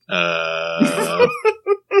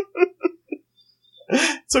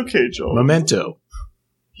 It's okay, Joel. Memento.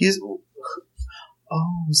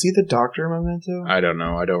 Was he the doctor in Memento? I don't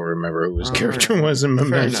know. I don't remember who his All character right. was in Fair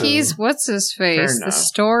Memento. enough. He's what's his face? Fair The enough.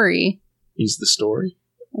 story. He's the story?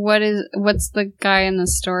 What's the guy in the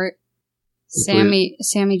story? Sammy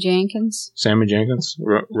Jenkins. Sammy Jenkins?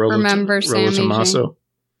 Remember Sammy Tommaso?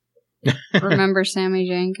 Remember Sammy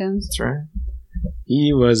Jenkins? That's right.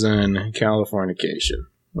 He was in Californication,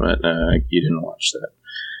 but you didn't watch that.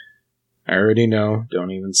 I already know.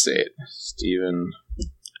 Don't even say it. Steven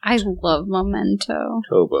I love Memento.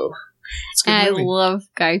 Tobo. It's a good And I movie. love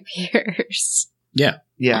Guy Pearce. Yeah.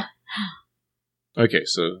 Yeah. Okay,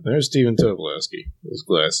 so there's Steven Tobolowsky with his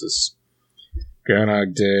glasses.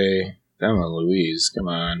 Groundhog Day. Thelma and Louise. Come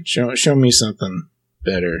on. Show me something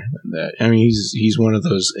better than that. I mean, he's one of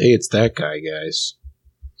those, hey, it's that guy, guys.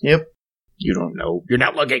 Yep. You don't know. You're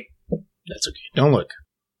not looking. That's okay. Don't look.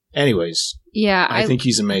 Anyways, Yeah, I think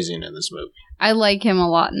he's amazing in this movie. I like him a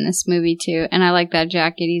lot in this movie too, and I like that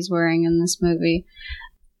jacket he's wearing in this movie.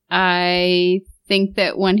 I think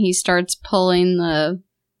that when he starts pulling the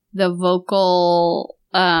vocal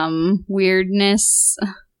weirdness,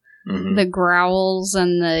 Mhm. the growls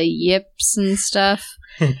and the yips and stuff.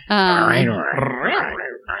 Did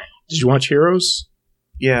you watch Heroes?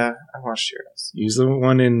 Yeah, I watched Heroes. He's the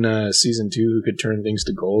one in season 2 who could turn things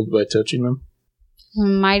to gold by touching them.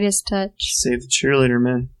 Midas touch. Save the cheerleader,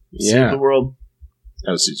 man. Save Yeah. the world.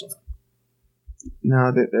 That was season 1. No,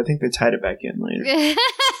 I think they tied it back in later.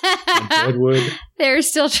 Deadwood. They're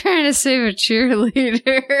still trying to save a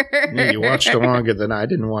cheerleader. Yeah, you watched longer than I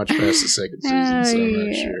didn't watch past the second season, so I'm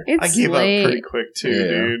not sure. It's I gave late. up pretty quick too, Yeah.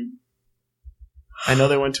 dude. I know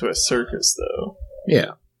they went to a circus though.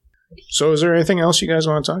 Yeah. So is there anything else you guys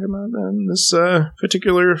want to talk about in this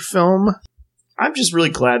particular film? I'm just really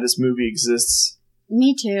glad this movie exists.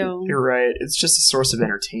 Me too. You're right. It's just a source of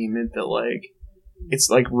entertainment that, like, it's,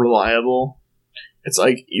 like, reliable. It's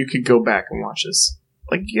like you could go back and watch this.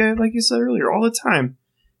 Like you said earlier, all the time.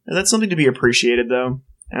 And that's something to be appreciated, though.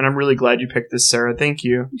 And I'm really glad you picked this, Sarah. Thank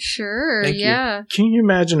you. Sure, Thank you. yeah. Can you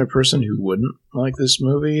imagine a person who wouldn't like this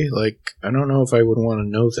movie? Like, I don't know if I would want to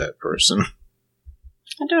know that person.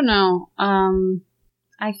 I don't know.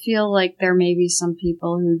 I feel like there may be some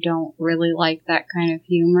people who don't really like that kind of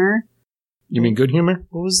humor. You mean good humor?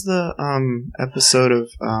 What was the episode of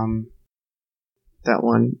that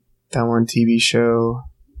one TV show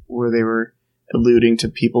where they were alluding to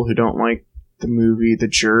people who don't like the movie The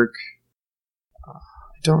Jerk? I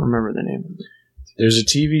don't remember the name of it. There's a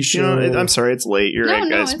TV show I'm sorry, it's late. You're No, right,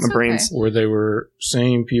 no, guys. it's My brain's okay. where they were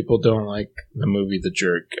saying people don't like the movie The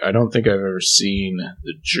Jerk. I don't think I've ever seen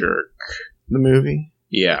The Jerk. the movie.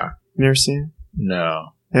 Yeah. You never seen it? No.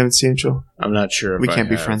 Haven't seen it, Joel? I'm not sure if We I can't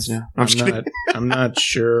be have. friends now. I'm I'm just kidding. I'm not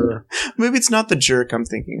sure. Maybe it's not The Jerk I'm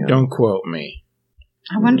thinking of. Don't quote me.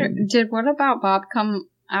 I wonder, did What About Bob come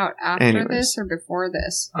out after Anyways. this or before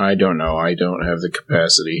this? I don't know. I don't have the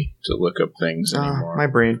capacity to look up things anymore. My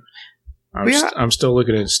brain. I'm still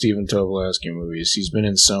looking at Steven Tobolowsky movies. He's been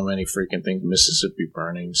in so many freaking things. Mississippi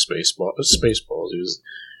Burning, Spaceballs.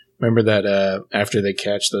 Remember that after they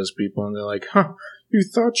catch those people and they're like, huh, you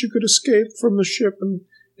thought you could escape from the ship? And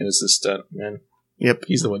it's the stunt, man. Yep.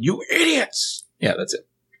 He's the one. You idiots! Yeah, that's it.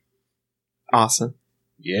 Awesome.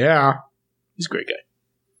 Yeah. He's a great guy.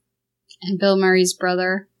 And Bill Murray's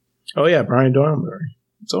brother. Oh, yeah, Brian Doyle Murray.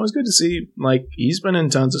 It's always good to see, like, he's been in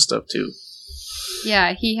tons of stuff, too.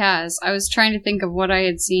 Yeah, he has. I was trying to think of what I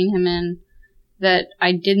had seen him in that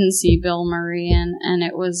I didn't see Bill Murray in, and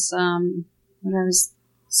it was something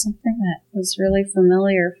that was really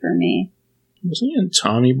familiar for me. Wasn't he in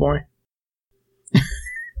Tommy Boy?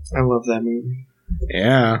 I love that movie.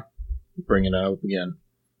 Yeah. Bring it up again.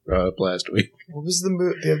 Brought up last week. What was the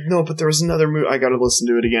movie? No, but there was another movie. I gotta listen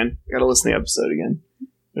to it again. I gotta listen to the episode again.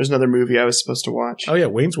 There's another movie I was supposed to watch. Oh, yeah,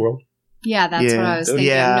 Wayne's World. Yeah, that's what I was thinking.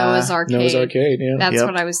 Yeah. Noah's Arcade. Noah's Arcade, yeah. That's Yep.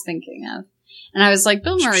 what I was thinking of. And I was like,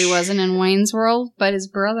 Bill Murray wasn't in Wayne's World, but his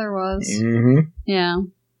brother was. Mm-hmm. Yeah.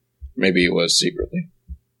 Maybe it was secretly.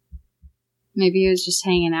 Maybe he was just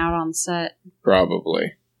hanging out on set.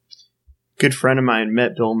 Probably. Good friend of mine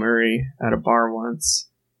met Bill Murray at a bar once.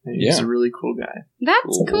 And he's Yeah. a really cool guy. That's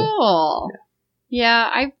Cool. cool. Yeah,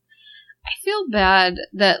 feel bad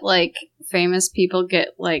that, like, famous people get,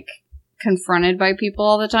 like, confronted by people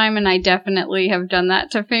all the time, and I definitely have done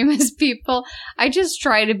that to famous people. I just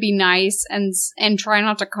try to be nice and try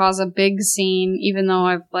not to cause a big scene, even though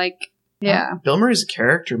I've, like, yeah. Bill Murray's a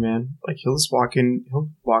character, man. Like, he'll walk in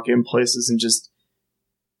places and just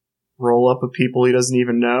roll up with people he doesn't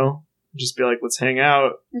even know. Just be like, let's hang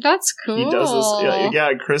out. That's cool. He does this.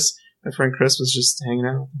 Yeah, Chris, my friend Chris was just hanging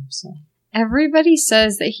out with him. So. Everybody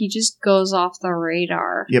says that he just goes off the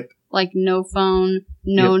radar. Yep. Like, no phone,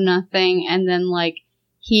 no nothing, and then, like,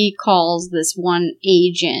 he calls this one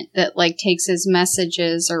agent that, like, takes his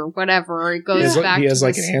messages or whatever, or he goes back to he has,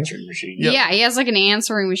 like, an answering machine. Yep. Yeah, he has, like, an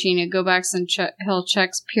answering machine. He'll go back and he'll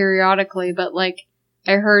check periodically, but, like,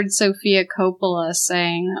 I heard Sofia Coppola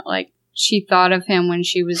saying that, like, she thought of him when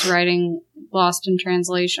she was writing Lost in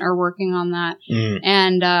Translation, or working on that,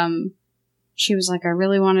 and, she was like, I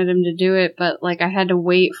really wanted him to do it, but, like, I had to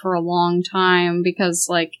wait for a long time because,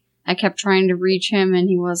 like, I kept trying to reach him and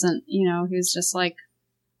he wasn't, he was just, like,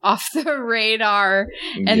 off the radar.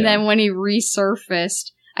 And then when he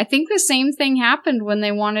resurfaced, I think the same thing happened when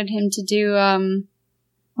they wanted him to do,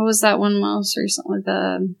 what was that one most recently?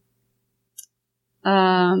 The,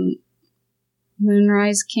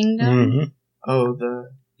 Moonrise Kingdom? Mm-hmm. Oh,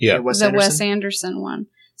 the Wes Anderson one.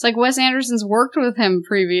 It's like Wes Anderson's worked with him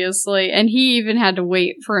previously, and he even had to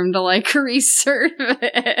wait for him to, like,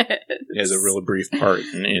 resurface. He has a real brief part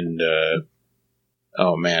in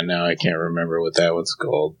oh man, now I can't remember what that one's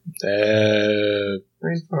called.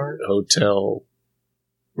 Hotel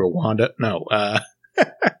Rwanda? No.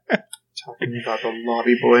 Talking about the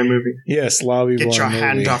Lobby Boy movie. Yes, Lobby Boy. Get your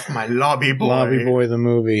hand off my Lobby Boy. Lobby Boy, the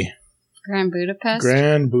movie. Grand Budapest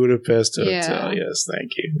Hotel. Yeah. Yes,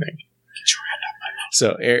 thank you. Get your hand off my Lobby.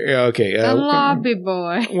 So, okay. The Lobby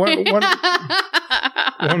Boy.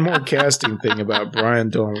 One more casting thing about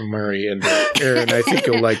Brian Doyle Murray, and Aaron, I think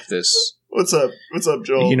you'll like this. What's up,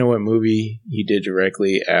 Joel? You know what movie he did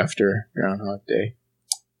directly after Groundhog Day?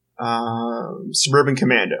 Suburban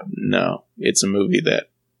Commando. No, it's a movie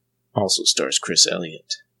that also stars Chris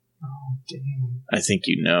Elliott. Oh, dang. I think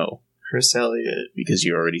you know. Chris Elliott. Because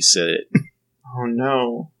you already said it. Oh,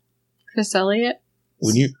 no. Chris Elliott?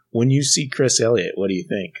 When you see Chris Elliott, what do you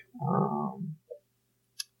think?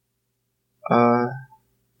 I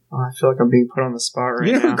feel like I'm being put on the spot right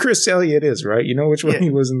now. You know who Chris Elliott is, right? You know which one he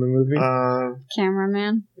was in the movie?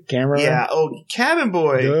 Cameraman. Yeah. Oh, Cabin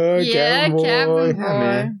Boy. Cabin Boy. Yeah,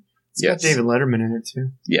 man. It's got David Letterman in it,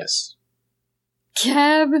 too. Yes.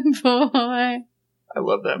 Cabin Boy. I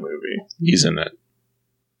love that movie. He's in it.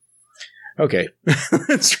 Okay.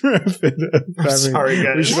 Let's wrap it up. Sorry,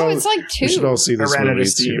 guys. It's like 2. We should all see this movie.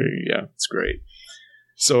 Yeah, it's great.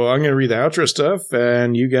 So I'm going to read the outro stuff,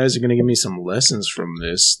 and you guys are going to give me some lessons from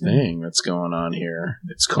this thing that's going on here.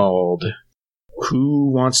 It's called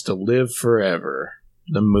Who Wants to Live Forever?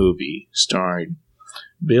 The movie, starring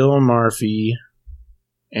Bill Murphy,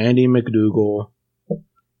 Andy McDougall,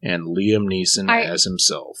 and Liam Neeson as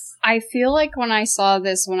himself. I feel like when I saw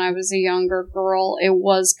this when I was a younger girl, it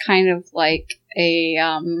was kind of like a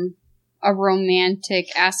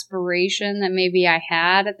romantic aspiration that maybe I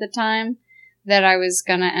had at the time, that I was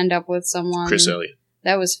gonna end up with someone Chris Elliott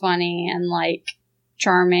that was funny and, like,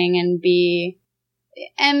 charming and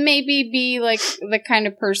maybe be like the kind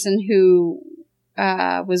of person who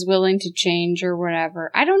was willing to change or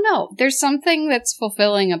whatever. I don't know. There's something that's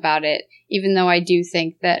fulfilling about it, even though I do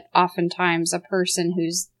think that oftentimes a person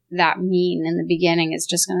who's that mean in the beginning is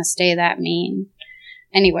just going to stay that mean.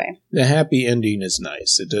 Anyway. The happy ending is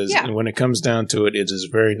nice. It does. Yeah. And when it comes down to it, it is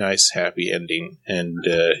a very nice happy ending. And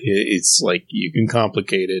it's like, you can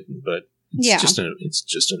complicate it, but it's just an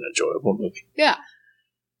enjoyable movie. Yeah.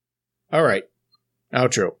 All right.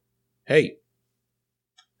 Outro. Hey.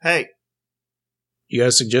 You got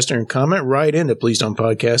a suggestion or comment? Write in to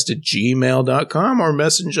pleasedon'tpodcast@gmail.com or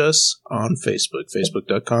message us on Facebook,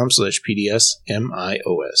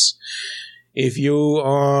 facebook.com/PDSMIOS. If you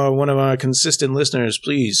are one of our consistent listeners,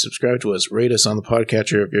 please subscribe to us, rate us on the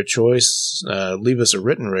podcatcher of your choice, leave us a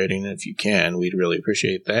written rating if you can. We'd really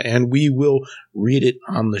appreciate that. And we will read it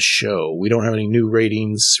on the show. We don't have any new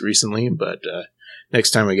ratings recently, but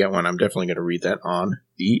next time we get one, I'm definitely going to read that on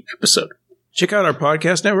the episode. Check out our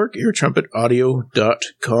podcast network,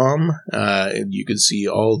 eartrumpetaudio.com. You can see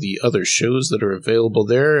all the other shows that are available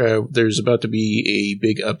there. There's about to be a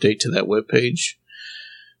big update to that webpage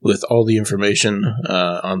with all the information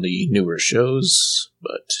on the newer shows.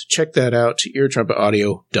 But check that out,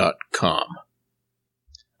 eartrumpetaudio.com.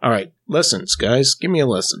 All right, lessons, guys. Give me a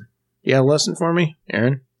lesson. You have a lesson for me,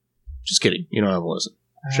 Aaron? Just kidding. You don't have a lesson.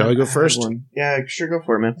 Shall I go first? Yeah, sure, go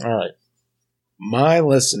for it, man. All right. My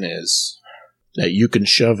lesson is that you can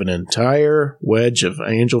shove an entire wedge of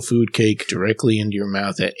angel food cake directly into your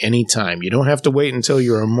mouth at any time. You don't have to wait until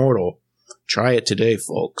you're immortal. Try it today,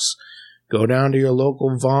 folks. Go down to your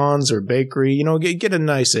local Vaughn's or bakery. Get a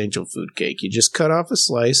nice angel food cake. You just cut off a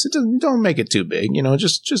slice. Don't make it too big.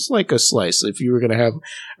 Just like a slice. If you were going to have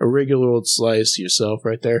a regular old slice yourself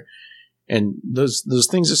right there. And those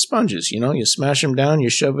things are sponges, you smash them down, you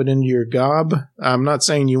shove it into your gob. I'm not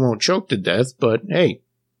saying you won't choke to death, but hey,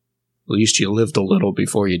 at least you lived a little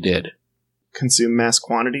before you did. Consume mass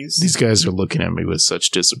quantities. These guys are looking at me with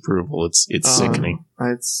such disapproval. It's sickening.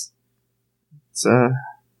 It's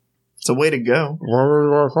a way to go.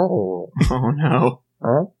 Oh no.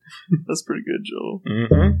 Huh? That's pretty good, Joel.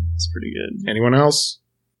 Mm-hmm. That's pretty good. Anyone else?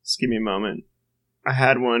 Just give me a moment. I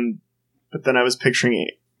had one, but then I was picturing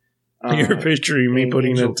it. You're picturing me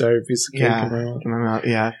putting an entire piece of cake in my mouth.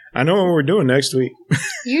 Yeah. I know what we're doing next week.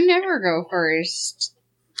 You never go first.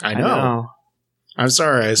 I know. I'm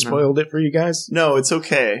sorry, I spoiled it for you guys. No, it's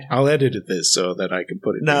okay. I'll edit this so that I can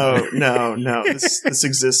put it. No. This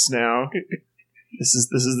exists now. This is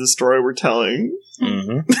the story we're telling.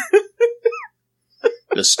 Mm-hmm.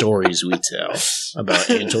 The stories we tell about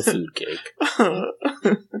angel food cake. Oh,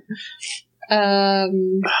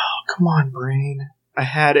 come on, brain. I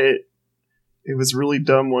had it. It was a really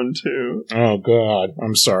dumb one too. Oh God,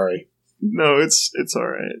 I'm sorry. No, it's all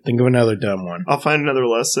right. Think of another dumb one. I'll find another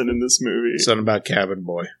lesson in this movie. Something about Cabin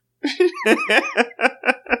Boy.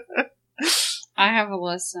 I have a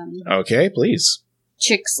lesson. Okay, please.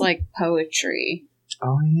 Chicks like poetry.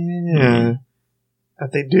 Oh yeah,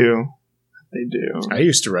 that they do. I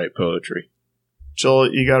used to write poetry.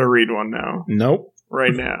 Joel, you got to read one now. Nope.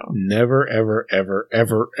 Right now. Never, ever, ever,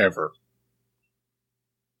 ever, ever.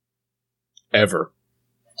 Ever.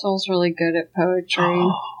 Joel's really good at poetry.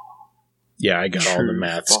 Yeah, I got all the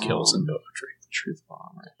math Truth skills bomb. in poetry. Truth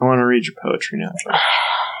bomb. I want to read your poetry now, Joel.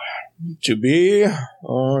 To be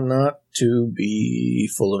or not to be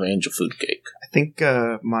full of angel food cake. I think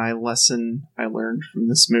my lesson I learned from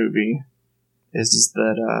this movie is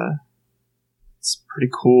that it's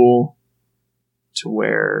pretty cool to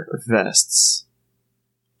wear vests.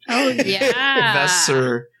 Oh, yeah. Vests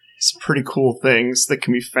are some pretty cool things that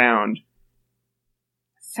can be found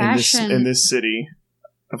Fashion. in this city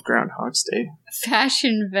of Groundhog's Day.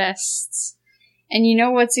 Fashion vests. And you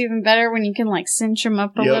know what's even better? When you can, cinch them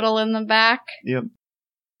up a little in the back. Yep.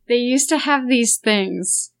 They used to have these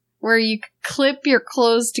things where you could clip your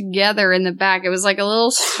clothes together in the back. It was like a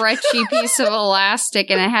little stretchy piece of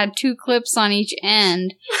elastic, and it had 2 clips on each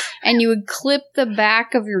end. And you would clip the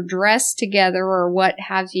back of your dress together or what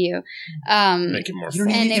have you. Make it more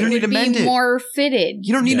fun. And it would be more fitted.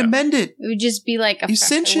 You don't need to mend it. It would just be like a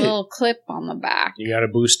little clip on the back. You got a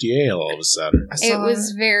bustier all of a sudden. It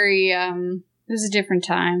was very, it was a different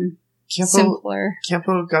time. Simpler.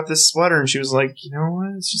 Campo got this sweater and she was like, you know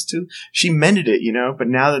what? It's just too. She mended it, But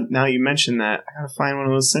now you mention that, I gotta find one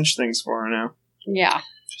of those cinch things for her now. Yeah.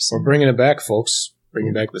 We're bringing it back, folks.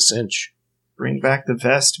 Bringing back the cinch. Bring back the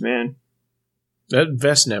vest, man. That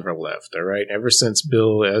vest never left. All right, ever since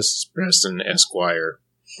Bill S. Preston Esquire.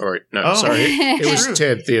 Sorry, it was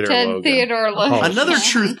Ted Theodore Logan. Another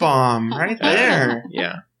truth bomb right there.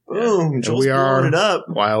 Yeah. Boom. We are it up.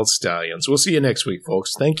 Wild Stallions. We'll see you next week,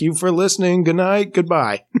 folks. Thank you for listening. Good night.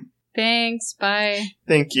 Goodbye. Thanks. Bye.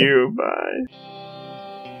 Thank you. Bye.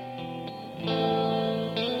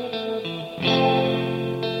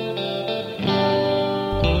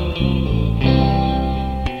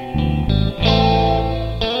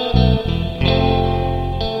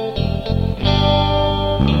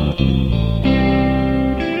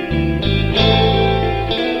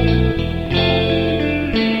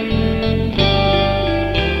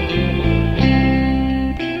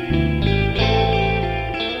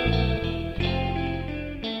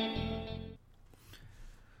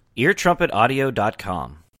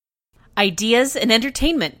 EarTrumpetAudio.com. Ideas and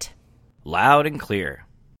entertainment. Loud and clear.